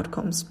inconsistent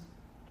outcomes.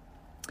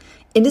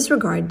 In this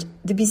regard,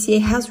 the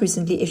BCA has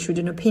recently issued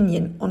an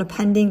opinion on a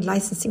pending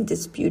licensing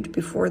dispute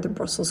before the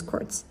Brussels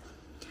courts,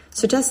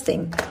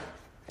 suggesting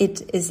it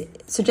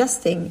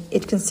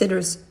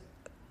considers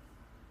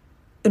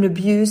an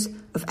abuse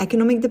of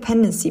economic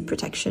dependency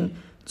protection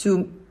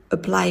to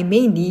apply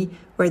mainly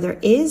where there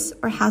is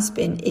or has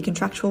been a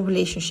contractual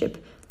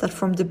relationship that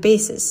formed the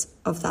basis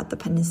of that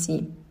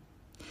dependency.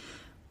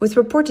 With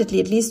reportedly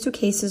at least 2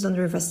 cases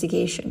under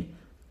investigation,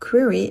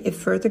 query if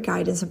further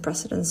guidance and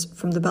precedents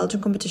from the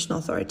Belgian Competition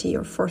Authority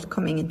are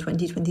forthcoming in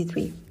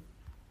 2023.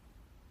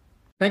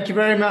 Thank you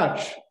very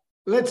much.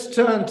 Let's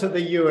turn to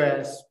the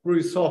US.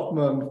 Bruce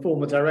Hoffman,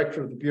 former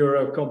director of the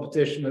Bureau of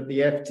Competition at the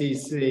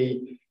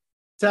FTC.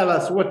 Tell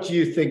us, what do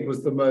you think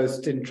was the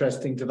most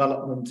interesting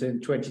development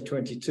in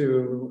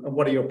 2022, and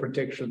what are your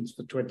predictions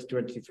for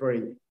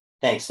 2023?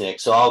 Thanks, Nick.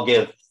 So I'll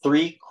give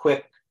 3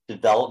 quick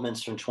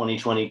developments from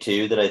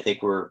 2022 that I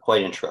think were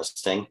quite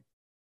interesting,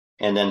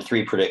 and then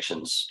 3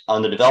 predictions.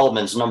 On the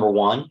developments, number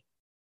 1,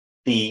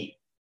 the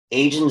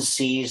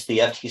agencies, the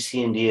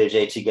FTC and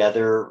DOJ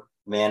together,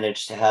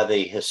 managed to have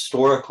a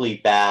historically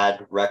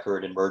bad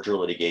record in merger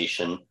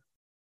litigation,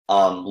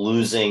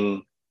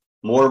 losing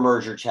more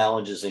merger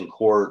challenges in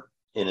court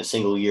in a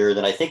single year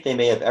than I think they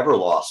may have ever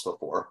lost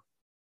before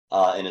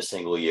in a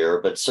single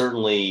year, but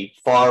certainly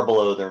far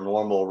below their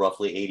normal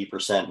roughly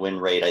 80% win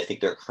rate. I think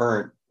their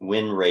current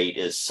win rate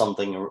is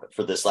something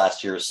for this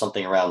last year is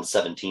something around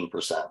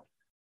 17%.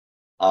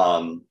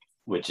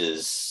 Which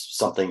is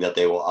something that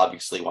they will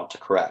obviously want to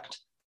correct.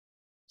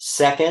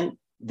 Second,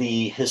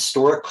 the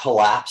historic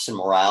collapse in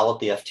morale at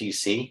the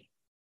FTC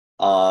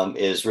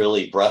is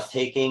really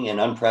breathtaking and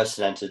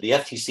unprecedented. The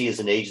FTC is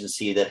an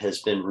agency that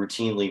has been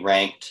routinely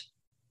ranked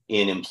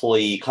in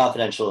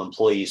confidential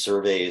employee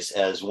surveys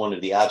as one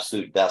of the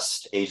absolute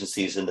best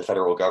agencies in the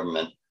federal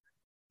government.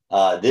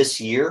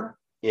 This year,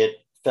 it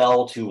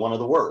fell to one of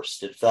the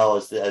worst. It fell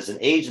as an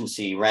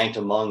agency ranked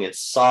among its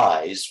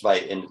size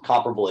in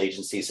comparable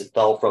agencies. It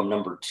fell from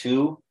number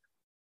 2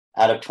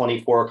 out of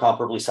 24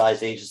 comparably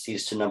sized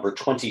agencies to number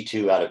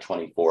 22 out of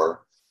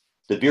 24.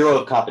 The Bureau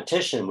of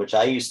Competition, which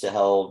I used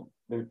to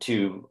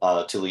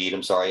lead,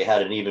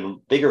 had an even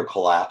bigger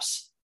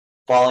collapse,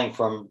 falling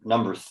from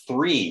number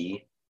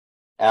 3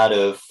 out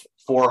of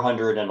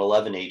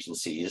 411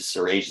 agencies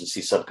or agency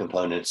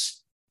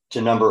subcomponents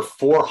to number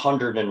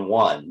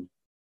 401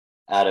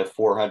 out of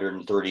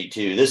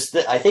 432.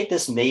 I think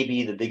this may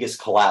be the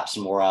biggest collapse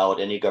in morale at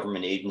any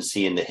government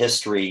agency in the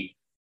history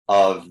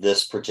of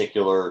this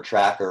particular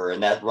tracker,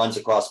 and that runs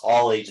across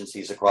all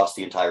agencies across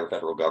the entire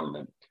federal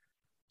government.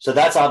 So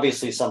that's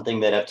obviously something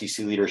that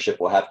FTC leadership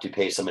will have to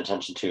pay some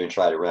attention to and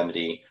try to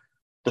remedy.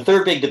 The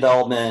third big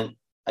development,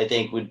 I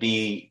think, would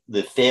be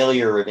the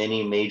failure of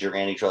any major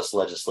antitrust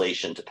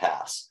legislation to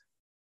pass.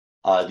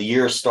 The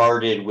year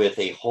started with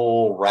a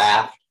whole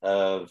raft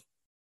of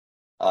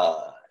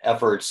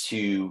efforts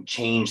to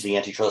change the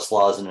antitrust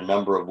laws in a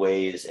number of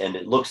ways. And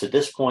it looks at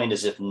this point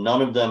as if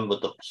none of them, with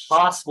the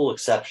possible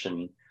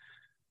exception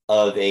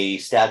of a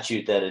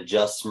statute that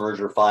adjusts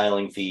merger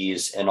filing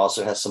fees and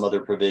also has some other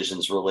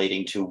provisions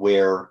relating to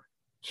where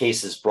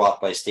cases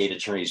brought by state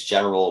attorneys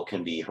general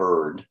can be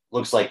heard.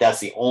 Looks like that's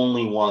the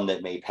only one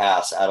that may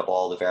pass out of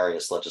all the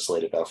various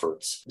legislative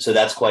efforts. So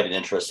that's quite an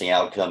interesting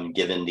outcome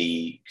given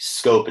the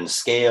scope and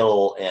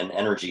scale and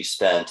energy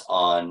spent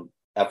on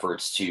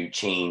efforts to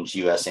change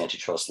U.S.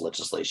 antitrust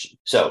legislation.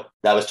 So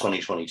that was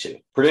 2022.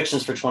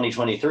 Predictions for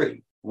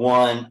 2023.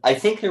 1, I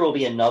think there will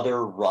be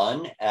another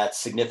run at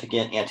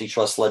significant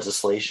antitrust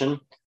legislation,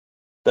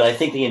 but I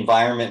think the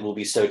environment will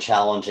be so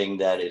challenging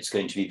that it's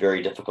going to be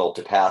very difficult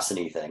to pass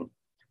anything.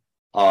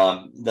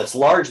 That's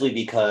largely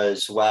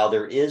because while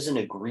there is an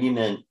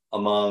agreement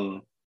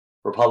among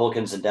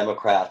Republicans and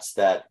Democrats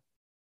that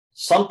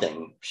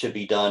something should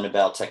be done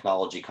about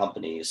technology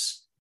companies,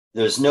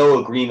 there's no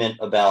agreement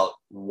about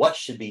what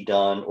should be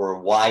done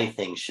or why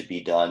things should be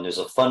done. There's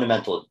a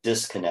fundamental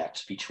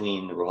disconnect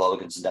between the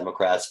Republicans and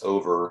Democrats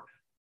over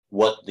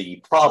what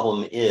the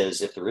problem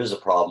is, if there is a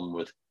problem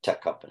with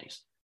tech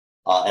companies.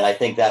 And I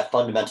think that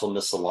fundamental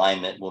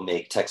misalignment will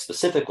make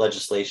tech-specific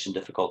legislation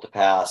difficult to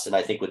pass. And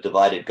I think with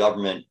divided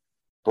government,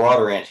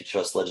 broader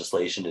antitrust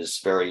legislation is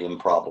very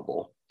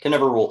improbable. Can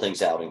never rule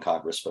things out in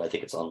Congress, but I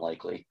think it's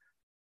unlikely.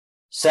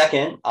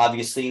 Second,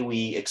 obviously,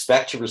 we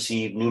expect to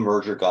receive new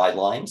merger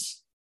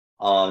guidelines.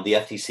 The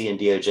FTC and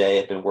DOJ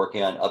have been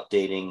working on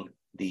updating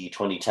the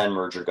 2010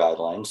 merger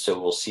guidelines, so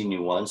we'll see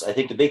new ones. I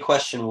think the big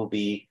question will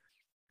be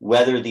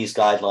whether these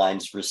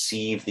guidelines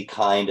receive the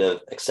kind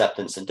of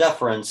acceptance and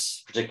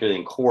deference, particularly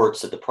in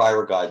courts, that the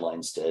prior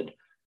guidelines did.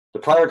 The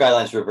prior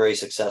guidelines were very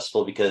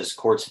successful because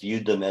courts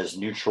viewed them as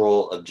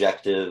neutral,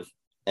 objective,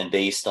 and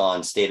based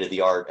on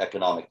state-of-the-art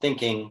economic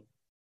thinking.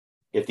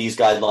 If these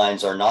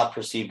guidelines are not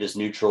perceived as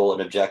neutral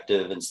and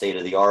objective and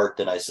state-of-the-art,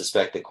 then I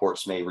suspect the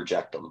courts may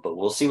reject them. But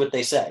we'll see what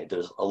they say.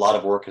 There's a lot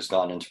of work has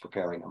gone into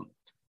preparing them.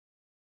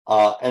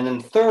 And then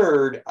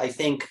third, I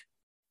think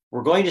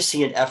we're going to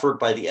see an effort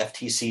by the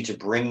FTC to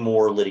bring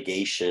more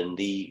litigation.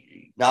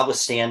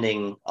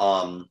 Notwithstanding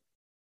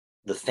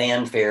the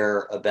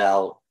fanfare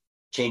about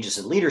changes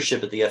in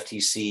leadership at the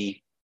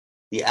FTC,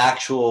 the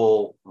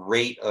actual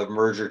rate of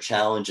merger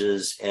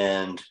challenges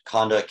and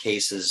conduct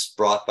cases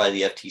brought by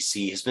the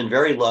FTC has been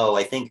very low,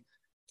 I think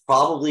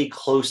probably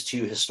close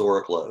to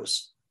historic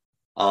lows,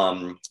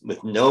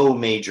 with no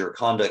major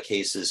conduct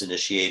cases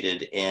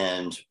initiated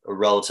and a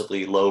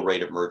relatively low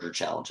rate of merger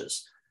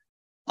challenges.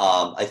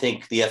 I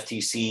think the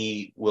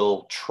FTC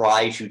will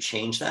try to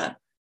change that.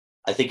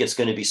 I think it's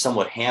going to be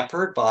somewhat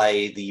hampered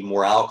by the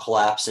morale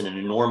collapse and an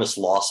enormous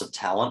loss of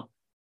talent,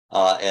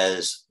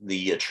 as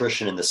the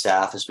attrition in the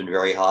staff has been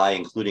very high,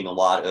 including a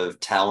lot of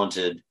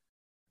talented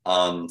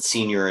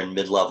senior and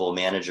mid-level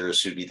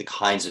managers who'd be the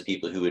kinds of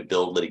people who would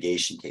build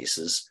litigation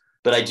cases.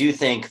 But I do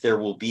think there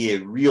will be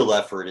a real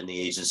effort in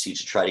the agency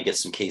to try to get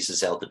some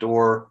cases out the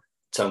door.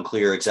 It's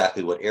unclear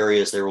exactly what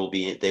areas they will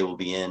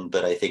be in,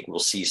 but I think we'll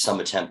see some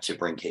attempt to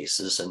bring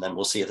cases, and then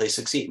we'll see if they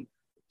succeed.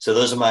 So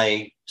that's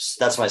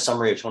my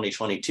summary of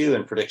 2022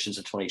 and predictions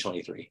of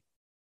 2023.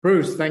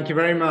 Bruce, thank you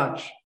very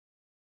much.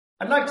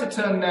 I'd like to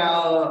turn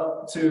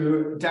now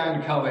to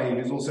Dan Cully,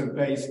 who's also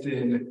based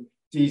in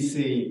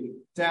DC.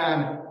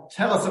 Dan,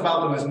 tell us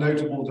about the most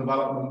notable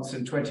developments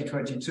in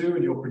 2022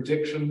 and your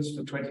predictions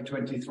for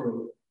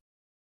 2023.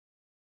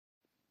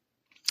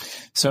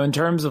 So in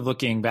terms of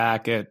looking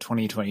back at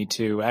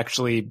 2022,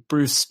 actually,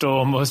 Bruce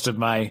stole most of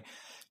my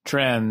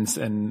trends.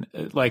 And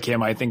like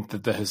him, I think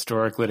that the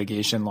historic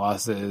litigation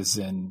losses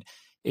and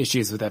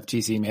issues with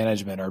FTC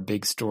management are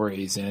big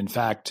stories. And in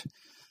fact,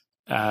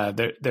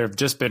 there have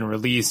just been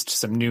released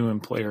some new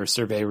employer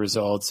survey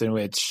results in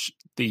which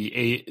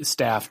the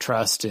staff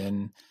trust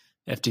in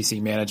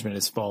FTC management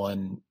has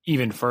fallen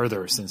even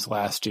further since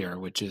last year,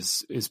 which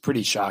is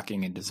pretty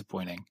shocking and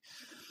disappointing.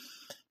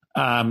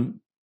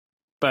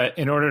 But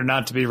in order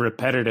not to be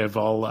repetitive,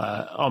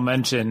 I'll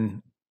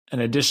mention an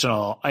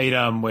additional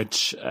item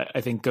which I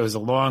think goes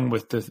along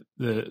with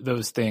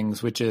those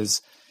things, which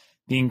is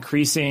the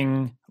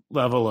increasing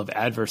level of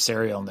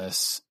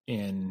adversarialness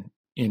in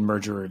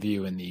merger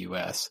review in the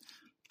U.S.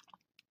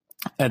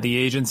 At the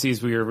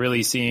agencies, we are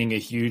really seeing a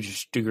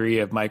huge degree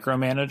of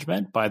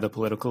micromanagement by the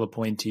political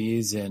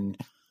appointees, and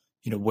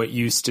what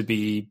used to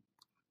be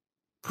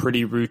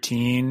pretty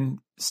routine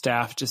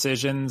staff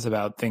decisions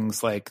about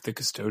things like the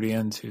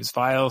custodians whose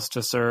files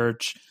to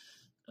search,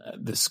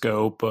 the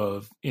scope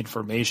of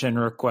information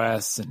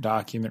requests and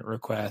document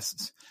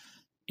requests,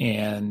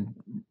 and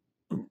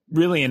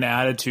really an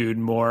attitude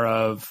more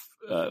of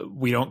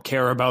we don't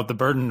care about the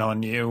burden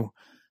on you,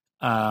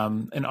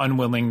 an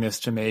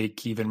unwillingness to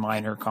make even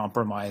minor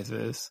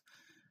compromises.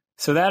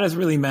 So that has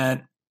really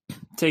meant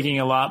taking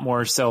a lot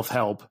more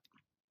self-help.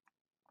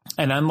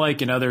 And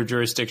unlike in other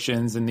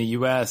jurisdictions in the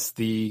U.S.,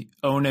 the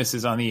onus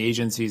is on the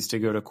agencies to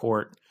go to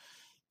court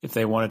if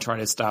they want to try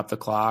to stop the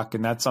clock.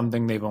 And that's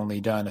something they've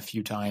only done a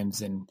few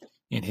times in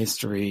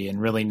history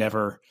and really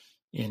never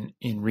in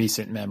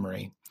recent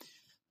memory.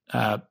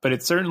 But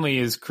it certainly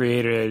has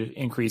created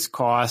increased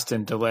cost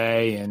and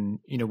delay. And,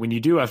 when you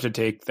do have to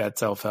take that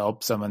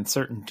self-help, some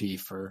uncertainty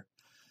for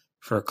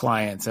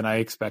clients. And I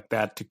expect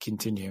that to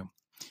continue.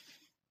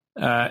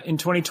 In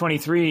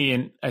 2023,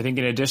 and I think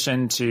in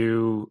addition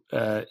to,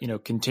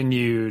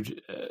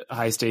 continued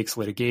high stakes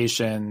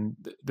litigation,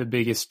 the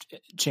biggest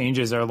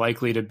changes are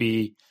likely to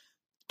be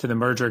to the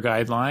merger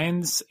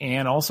guidelines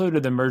and also to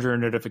the merger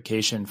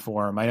notification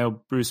form. I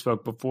know Bruce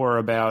spoke before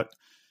about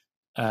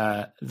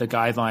the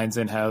guidelines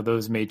and how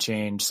those may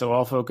change. So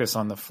I'll focus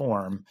on the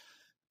form.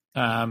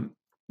 The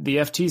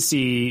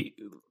FTC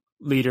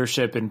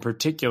leadership in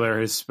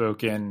particular has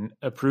spoken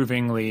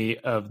approvingly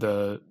of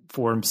the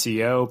Form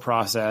CO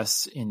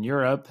process in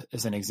Europe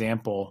as an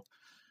example.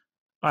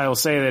 I will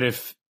say that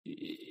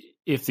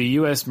if the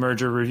U.S.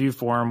 merger review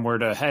form were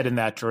to head in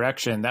that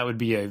direction, that would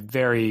be a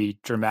very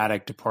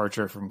dramatic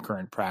departure from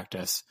current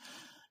practice,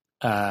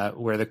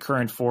 where the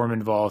current form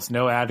involves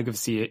no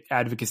advocacy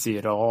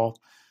at all.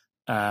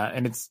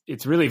 And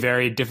it's really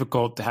very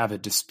difficult to have a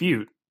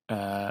dispute,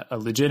 a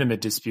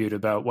legitimate dispute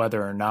about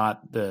whether or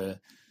not the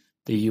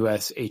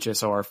U.S.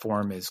 HSR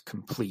form is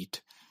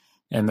complete.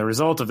 And the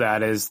result of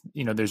that is,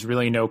 there's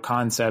really no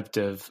concept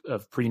of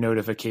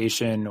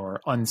pre-notification or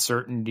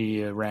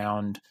uncertainty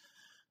around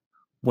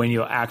when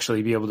you'll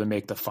actually be able to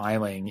make the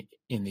filing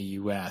in the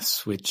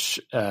U.S., which,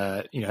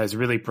 has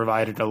really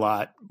provided a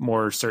lot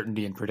more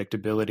certainty and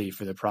predictability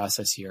for the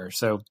process here.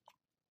 So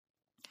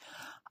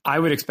I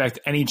would expect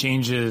any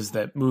changes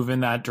that move in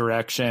that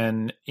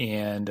direction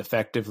and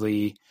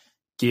effectively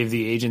give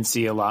the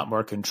agency a lot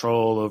more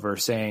control over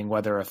saying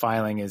whether a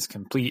filing is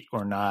complete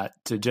or not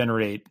to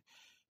generate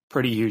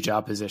pretty huge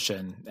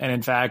opposition. And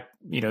in fact,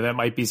 that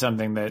might be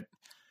something that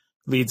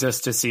leads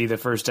us to see the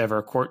first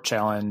ever court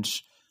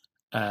challenge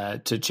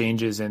to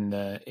changes in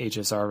the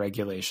HSR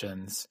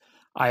regulations.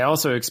 I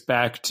also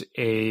expect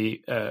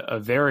a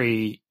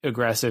very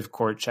aggressive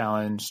court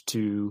challenge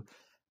to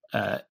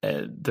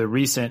the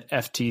recent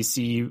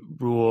FTC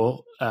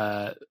rule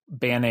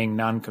banning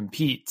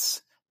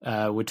non-competes,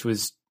 which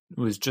was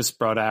just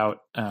brought out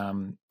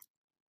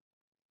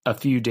a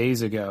few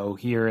days ago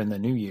here in the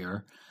new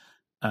year,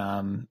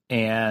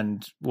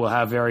 and will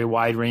have very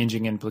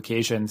wide-ranging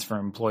implications for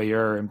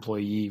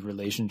employer-employee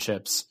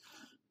relationships,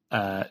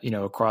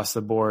 across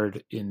the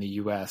board in the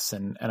U.S.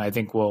 And I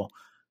think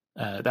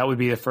that would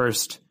be the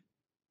first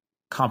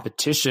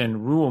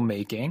competition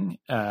rulemaking.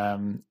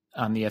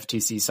 On the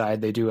FTC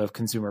side, they do have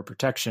consumer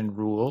protection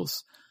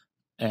rules,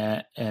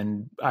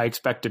 and I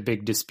expect a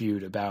big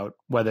dispute about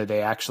whether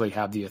they actually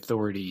have the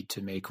authority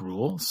to make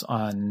rules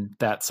on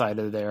that side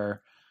of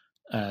their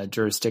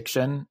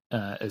jurisdiction,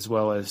 as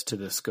well as to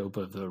the scope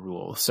of the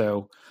rule.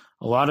 So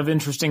a lot of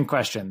interesting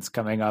questions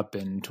coming up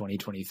in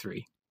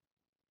 2023.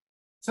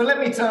 So let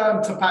me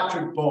turn to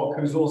Patrick Bock,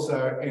 who's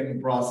also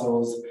in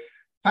Brussels.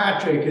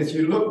 Patrick, as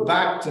you look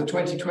back to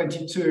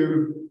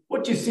 2022,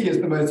 what do you see as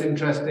the most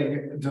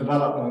interesting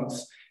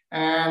developments?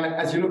 And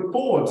as you look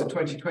forward to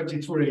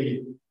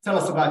 2023, tell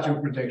us about your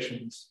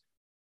predictions.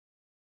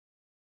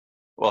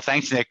 Well,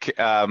 thanks, Nick.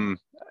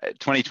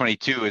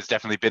 2022 has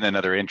definitely been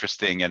another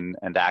interesting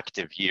and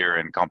active year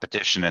in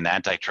competition and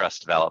antitrust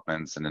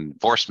developments and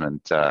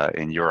enforcement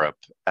in Europe.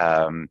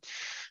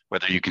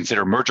 Whether you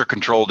consider merger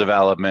control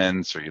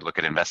developments, or you look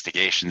at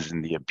investigations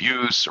in the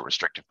abuse or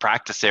restrictive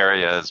practice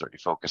areas, or you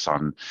focus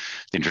on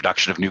the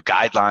introduction of new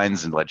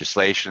guidelines and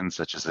legislation,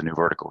 such as the new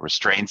vertical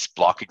restraints,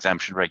 block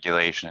exemption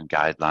regulation and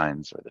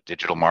guidelines, or the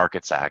Digital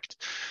Markets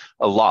Act,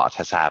 a lot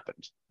has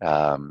happened.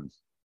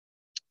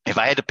 If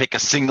I had to pick a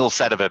single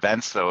set of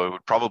events, though, it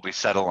would probably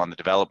settle on the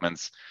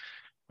developments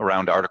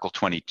around Article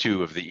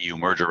 22 of the EU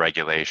merger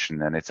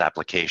regulation and its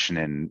application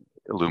in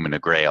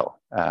Illumina Grail.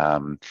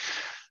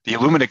 The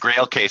Illumina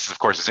Grail case, of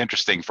course, is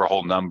interesting for a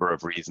whole number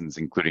of reasons,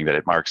 including that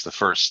it marks the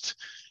first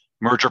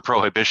merger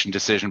prohibition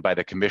decision by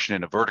the Commission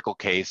in a vertical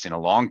case in a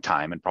long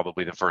time, and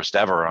probably the first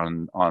ever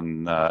on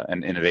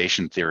an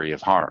innovation theory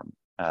of harm.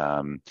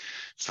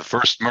 It's the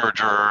first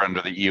merger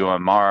under the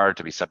EUMR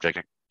to be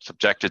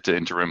subjected to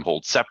interim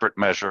hold separate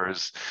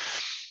measures.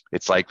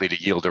 It's likely to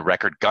yield a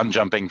record gun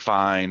jumping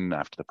fine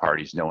after the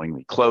parties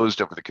knowingly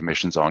closed over the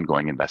Commission's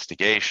ongoing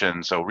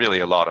investigation. So really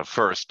a lot of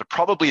firsts, but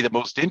probably the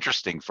most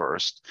interesting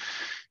first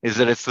is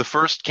that it's the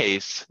first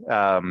case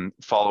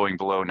following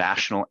below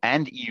national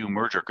and EU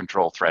merger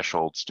control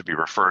thresholds to be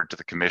referred to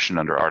the Commission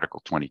under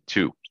Article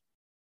 22.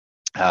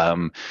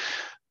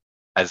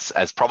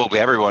 As probably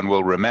everyone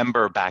will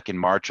remember, back in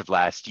March of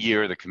last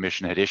year, the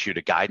Commission had issued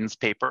a guidance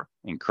paper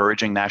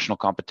encouraging national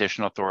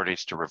competition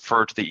authorities to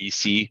refer to the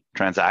EC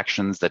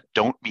transactions that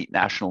don't meet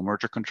national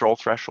merger control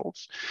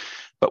thresholds,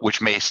 but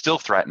which may still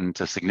threaten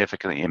to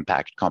significantly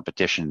impact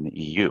competition in the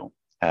EU,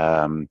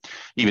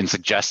 even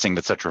suggesting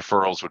that such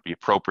referrals would be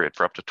appropriate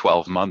for up to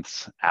 12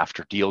 months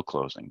after deal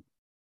closing.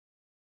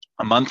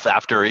 A month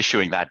after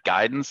issuing that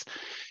guidance,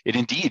 it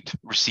indeed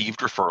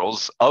received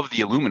referrals of the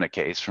Illumina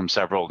case from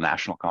several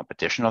national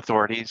competition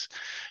authorities.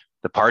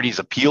 The parties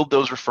appealed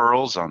those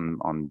referrals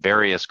on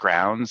various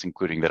grounds,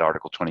 including that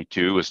Article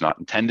 22 is not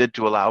intended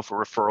to allow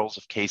for referrals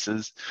of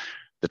cases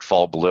that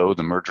fall below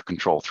the merger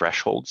control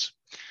thresholds.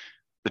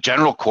 The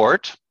General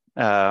Court,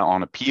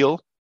 on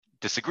appeal,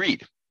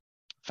 disagreed,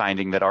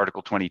 finding that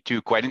Article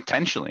 22 quite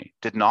intentionally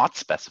did not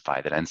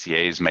specify that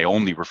NCAs may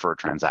only refer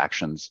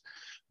transactions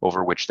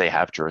over which they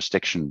have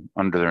jurisdiction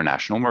under their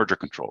national merger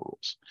control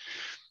rules.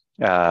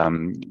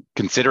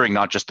 Considering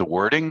not just the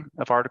wording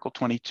of Article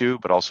 22,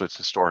 but also its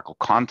historical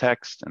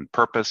context and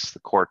purpose, the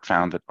court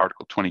found that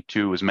Article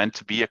 22 was meant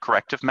to be a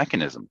corrective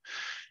mechanism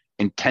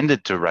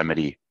intended to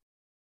remedy,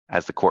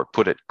 as the court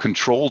put it,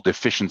 control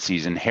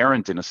deficiencies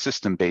inherent in a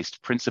system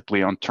based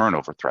principally on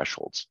turnover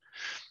thresholds.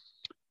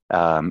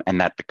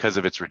 And that because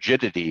of its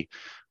rigidity,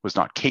 was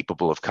not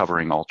capable of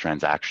covering all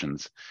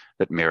transactions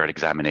that merit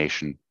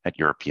examination at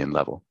European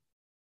level.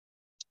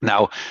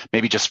 Now,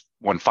 maybe just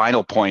one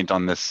final point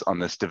on this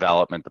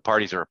development. The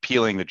parties are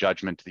appealing the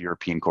judgment to the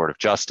European Court of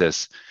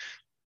Justice,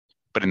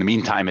 but in the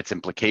meantime, its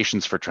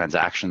implications for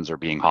transactions are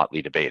being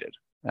hotly debated.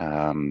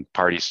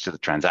 Parties to the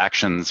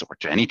transactions or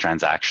to any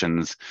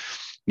transactions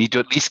need to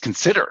at least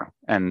consider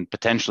and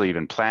potentially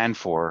even plan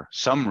for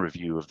some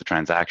review of the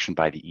transaction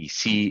by the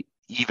EC,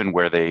 even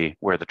where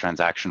the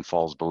transaction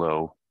falls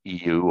below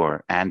EU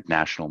and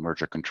national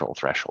merger control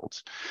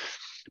thresholds,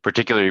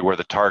 particularly where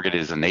the target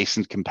is a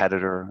nascent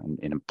competitor, an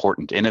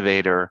important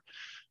innovator,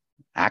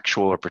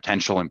 actual or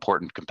potential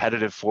important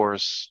competitive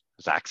force,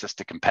 has access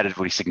to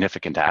competitively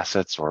significant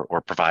assets,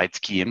 or provides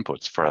key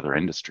inputs for other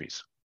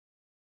industries.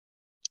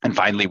 And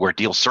finally, where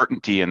deal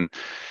certainty and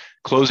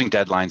closing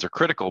deadlines are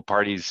critical,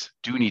 parties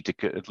do need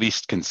to at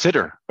least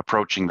consider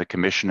approaching the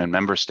Commission and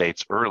member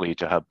states early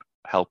to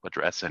help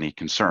address any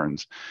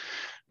concerns.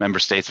 Member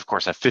states, of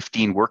course, have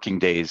 15 working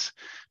days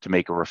to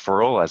make a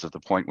referral as of the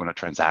point when a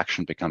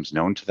transaction becomes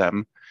known to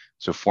them.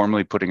 So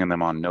formally putting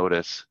them on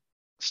notice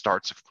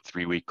starts a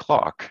 3-week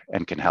clock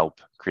and can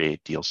help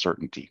create deal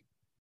certainty.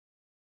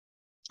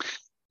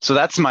 So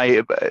that's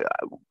my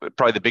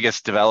probably the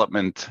biggest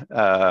development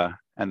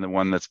and the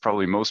one that's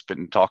probably most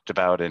been talked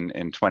about in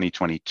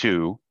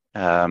 2022.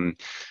 For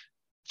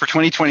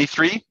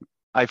 2023,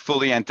 I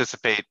fully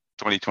anticipate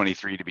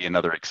 2023 to be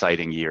another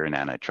exciting year in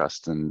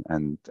antitrust and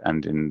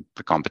in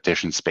the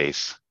competition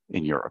space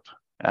in Europe.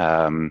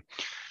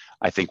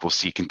 I think we'll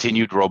see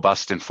continued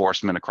robust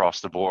enforcement across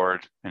the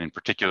board, and in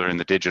particular in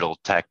the digital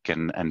tech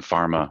and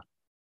pharma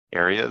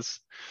areas.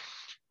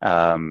 You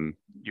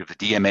have the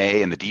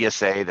DMA and the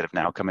DSA that have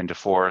now come into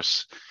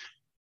force.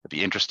 It'd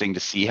be interesting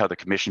to see how the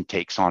Commission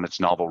takes on its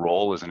novel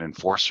role as an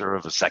enforcer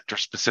of a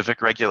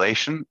sector-specific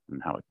regulation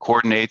and how it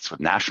coordinates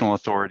with national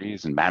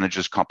authorities and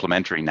manages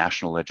complementary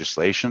national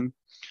legislation.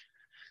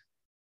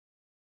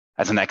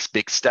 As a next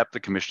big step, the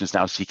Commission is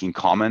now seeking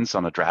comments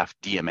on a draft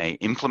DMA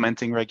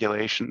implementing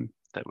regulation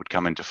that would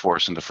come into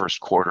force in the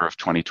first quarter of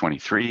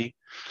 2023.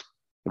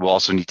 It will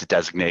also need to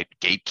designate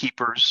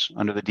gatekeepers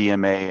under the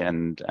DMA,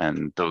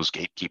 and those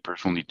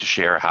gatekeepers will need to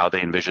share how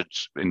they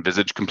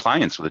envisage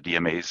compliance with the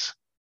DMA's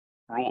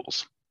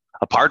rules.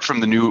 Apart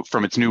from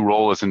its new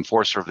role as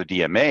enforcer of the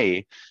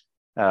DMA,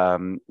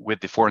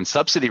 with the foreign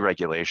subsidy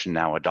regulation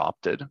now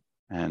adopted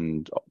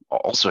and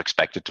also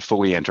expected to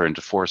fully enter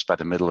into force by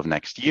the middle of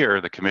next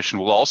year, the Commission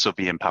will also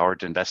be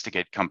empowered to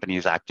investigate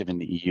companies active in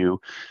the EU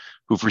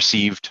who've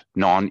received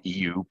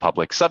non-EU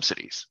public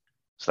subsidies.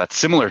 So that's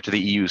similar to the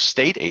EU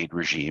state aid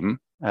regime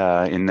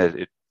in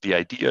that the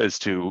idea is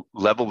to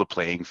level the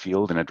playing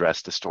field and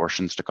address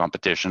distortions to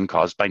competition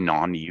caused by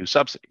non-EU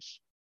subsidies.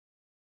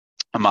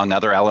 Among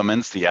other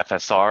elements, the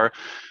FSR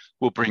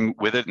will bring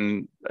with it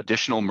an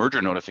additional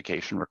merger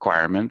notification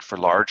requirement for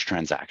large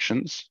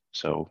transactions.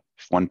 So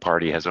if one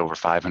party has over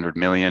 500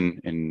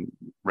 million in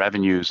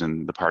revenues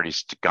and the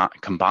parties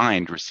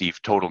combined receive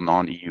total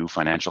non-EU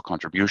financial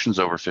contributions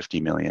over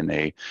 50 million,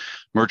 a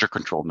merger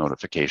control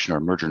notification or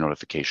merger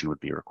notification would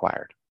be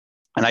required.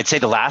 And I'd say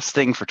the last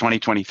thing for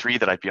 2023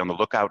 that I'd be on the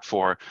lookout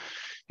for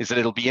is that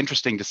it'll be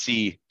interesting to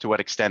see to what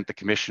extent the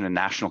Commission and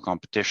national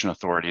competition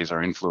authorities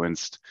are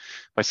influenced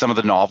by some of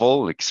the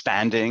novel,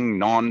 expanding,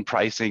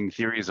 non-pricing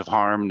theories of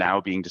harm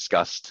now being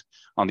discussed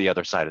on the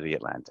other side of the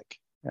Atlantic.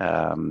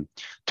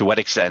 To what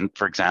extent,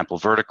 for example,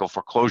 vertical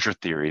foreclosure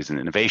theories and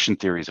innovation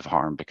theories of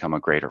harm become a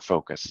greater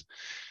focus?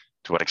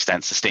 To what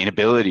extent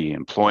sustainability,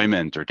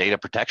 employment, or data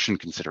protection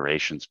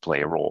considerations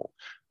play a role,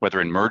 whether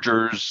in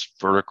mergers,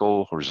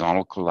 vertical,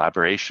 horizontal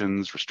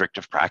collaborations,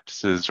 restrictive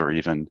practices, or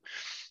even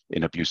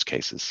in abuse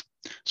cases.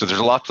 So there's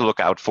a lot to look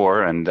out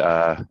for and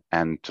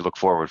to look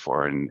forward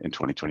for in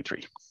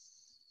 2023.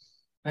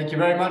 Thank you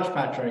very much,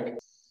 Patrick.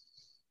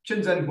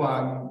 Qinzhen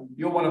Huang,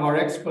 you're one of our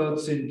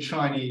experts in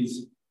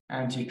Chinese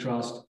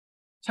antitrust.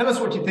 Tell us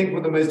what you think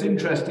were the most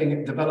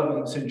interesting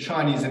developments in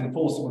Chinese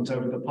enforcement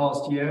over the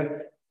past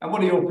year, and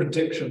what are your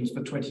predictions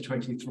for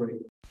 2023?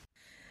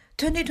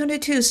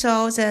 2022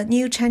 saw the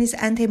new Chinese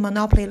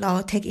anti-monopoly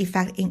law take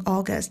effect in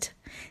August.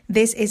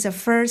 This is the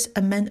first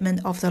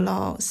amendment of the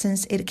law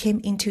since it came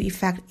into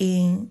effect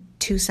in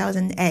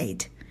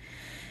 2008.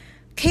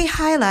 Key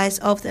highlights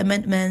of the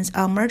amendments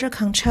on merger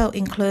control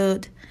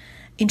include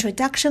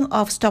introduction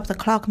of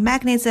stop-the-clock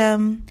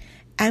mechanism,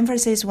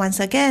 emphasis once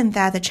again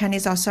that the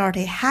Chinese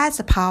authority has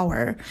the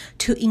power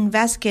to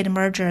investigate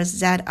mergers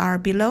that are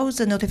below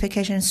the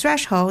notification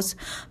thresholds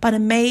but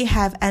may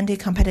have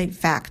anti-competitive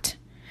effect.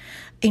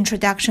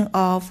 Introduction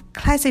of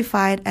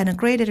classified and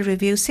graded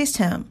review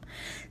system.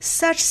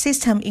 Such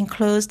system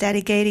includes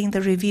delegating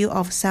the review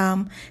of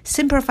some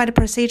simplified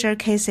procedure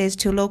cases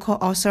to local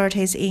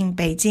authorities in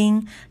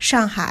Beijing,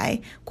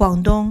 Shanghai,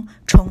 Guangdong,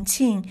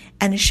 Chongqing,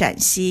 and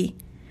Shanxi.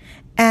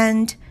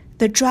 And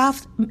the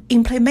draft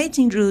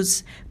implementing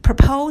rules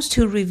propose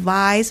to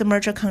revise the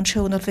merger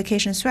control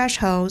notification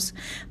thresholds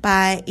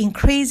by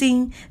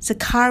increasing the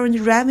current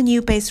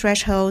revenue-based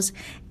thresholds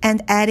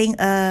and adding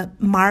a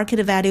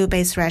market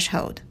value-based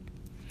threshold.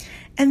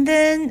 And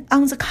then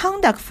on the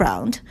conduct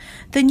front,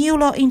 the new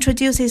law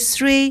introduces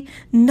 3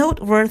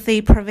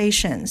 noteworthy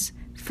provisions.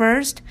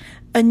 First,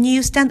 a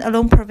new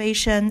standalone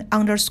provision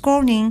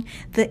underscoring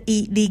the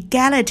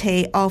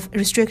illegality of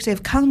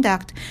restrictive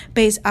conduct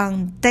based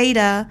on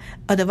data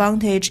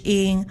advantage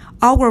in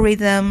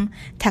algorithm,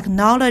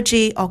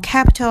 technology or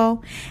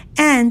capital,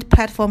 and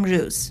platform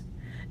rules.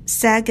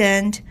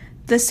 Second,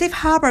 the safe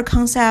harbor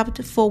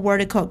concept for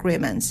vertical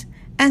agreements.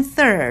 And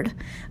third,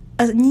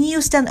 a new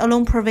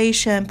standalone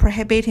provision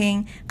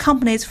prohibiting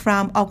companies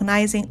from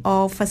organizing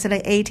or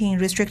facilitating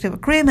restrictive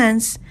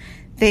agreements.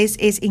 This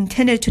is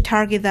intended to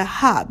target the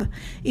hub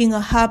in a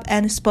hub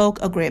and spoke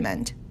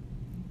agreement.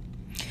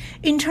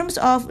 In terms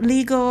of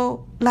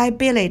legal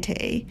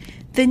liability,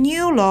 the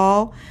new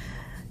law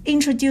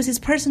introduces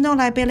personal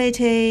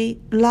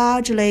liability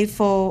largely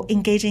for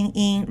engaging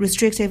in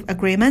restrictive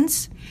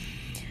agreements,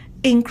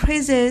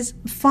 increases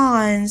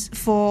fines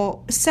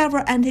for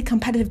several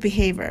anti-competitive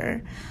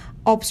behavior,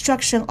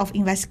 obstruction of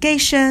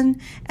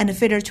investigation, and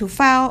failure to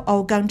file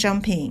or gun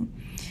jumping.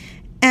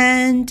 And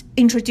and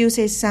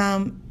introduces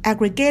some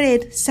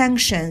aggregated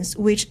sanctions,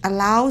 which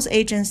allows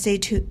agency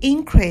to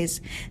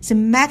increase the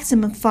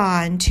maximum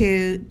fine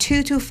to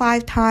 2 to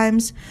 5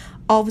 times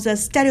of the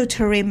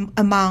statutory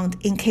amount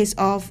in case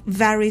of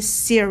very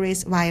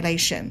serious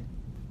violation.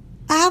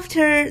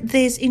 After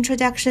this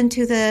introduction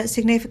to the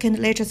significant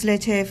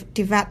legislative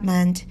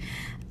development,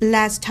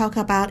 let's talk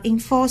about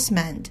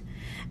enforcement.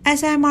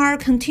 SMR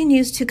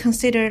continues to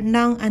consider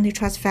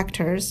non-antitrust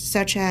factors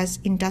such as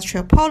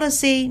industrial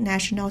policy,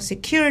 national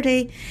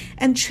security,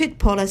 and trade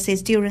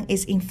policies during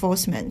its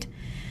enforcement.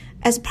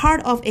 As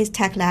part of its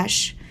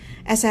backlash,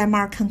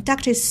 SMR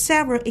conducted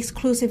several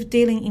exclusive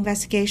dealing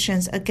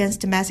investigations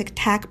against domestic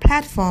tech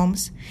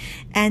platforms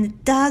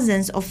and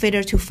dozens of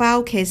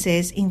failure-to-file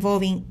cases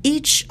involving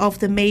each of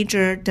the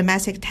major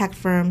domestic tech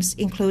firms,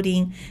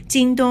 including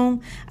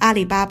Jingdong,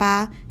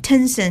 Alibaba,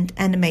 Tencent,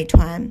 and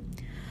Meituan.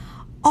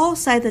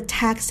 Outside the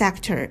tech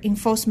sector,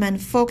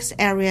 enforcement focus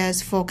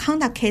areas for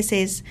conduct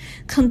cases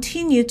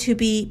continue to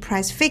be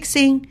price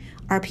fixing,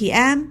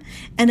 RPM,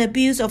 and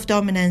abuse of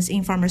dominance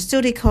in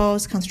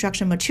pharmaceuticals,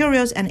 construction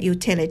materials, and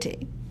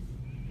utility.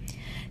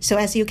 So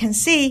as you can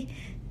see,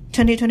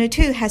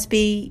 2022 has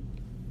been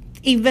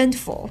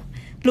eventful.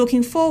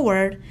 Looking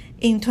forward,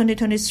 in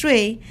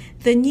 2023,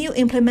 the new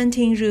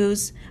implementing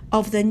rules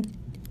of the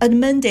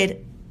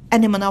amended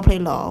anti-monopoly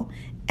law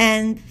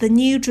and the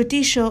new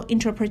judicial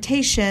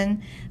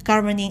interpretation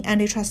governing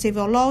antitrust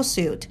civil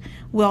lawsuit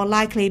will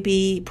likely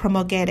be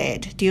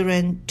promulgated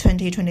during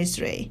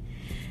 2023.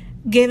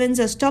 Given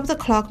the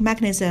stop-the-clock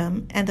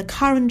mechanism and the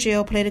current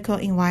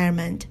geopolitical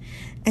environment,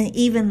 an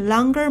even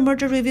longer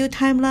merger review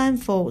timeline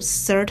for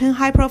certain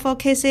high-profile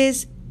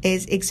cases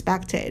is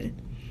expected.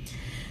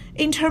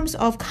 In terms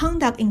of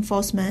conduct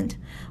enforcement,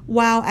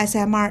 while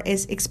SMR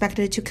is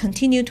expected to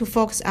continue to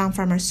focus on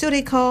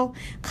pharmaceutical,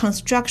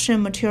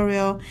 construction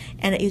material,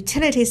 and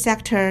utility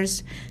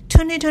sectors,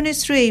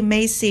 2023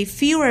 may see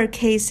fewer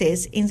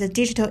cases in the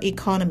digital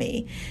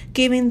economy,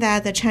 given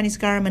that the Chinese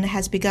government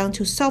has begun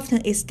to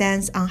soften its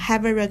stance on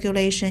heavy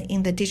regulation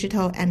in the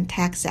digital and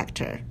tech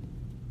sector.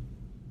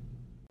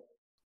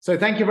 So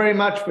thank you very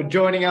much for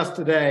joining us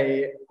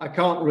today. I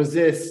can't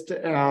resist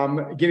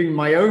giving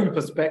my own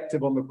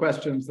perspective on the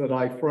questions that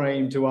I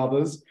framed to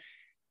others.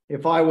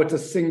 If I were to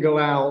single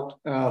out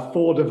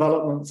 4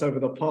 developments over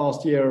the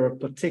past year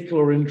of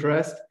particular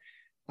interest,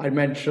 I'd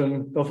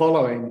mention the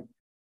following: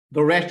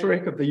 the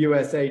rhetoric of the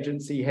US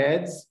agency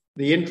heads,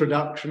 the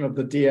introduction of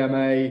the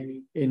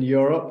DMA in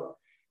Europe,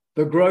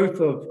 the growth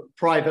of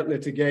private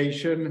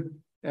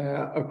litigation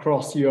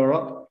across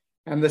Europe,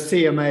 and the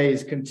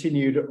CMA's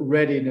continued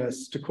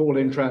readiness to call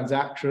in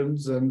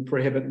transactions and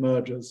prohibit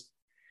mergers.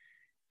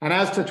 And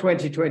as to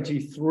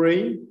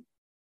 2023,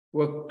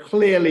 we'll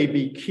clearly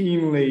be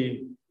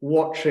keenly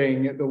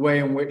watching the way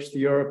in which the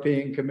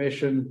European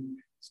Commission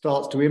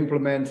starts to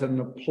implement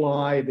and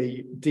apply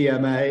the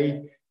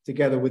DMA,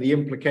 together with the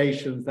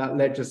implications that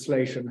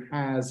legislation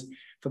has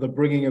for the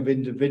bringing of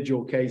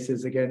individual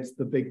cases against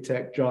the big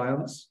tech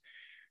giants.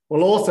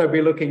 We'll also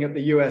be looking at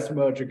the US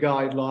merger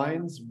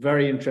guidelines.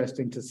 Very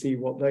interesting to see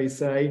what they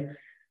say.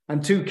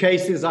 And 2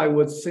 cases I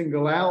would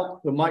single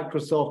out: the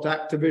Microsoft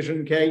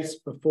Activision case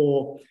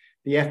before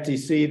the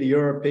FTC, the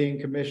European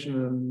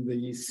Commission, and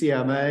the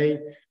CMA,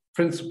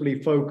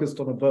 principally focused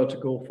on a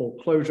vertical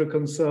foreclosure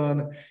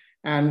concern,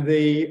 and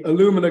the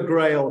Illumina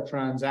Grail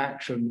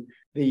transaction,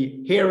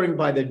 the hearing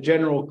by the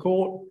General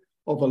Court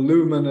of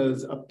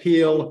Illumina's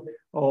appeal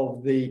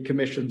of the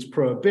Commission's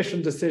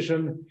prohibition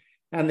decision,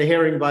 and the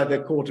hearing by the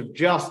Court of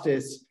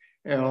Justice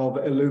of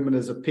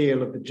Illumina's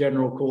appeal of the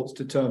General Court's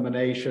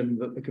determination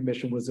that the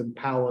Commission was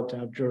empowered to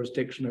have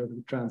jurisdiction over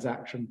the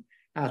transaction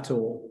at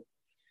all.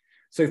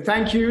 So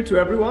thank you to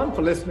everyone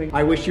for listening.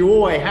 I wish you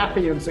all a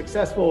happy and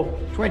successful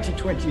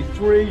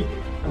 2023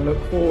 and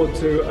look forward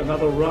to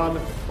another run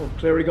of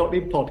Cleary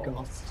Gottlieb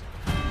podcasts.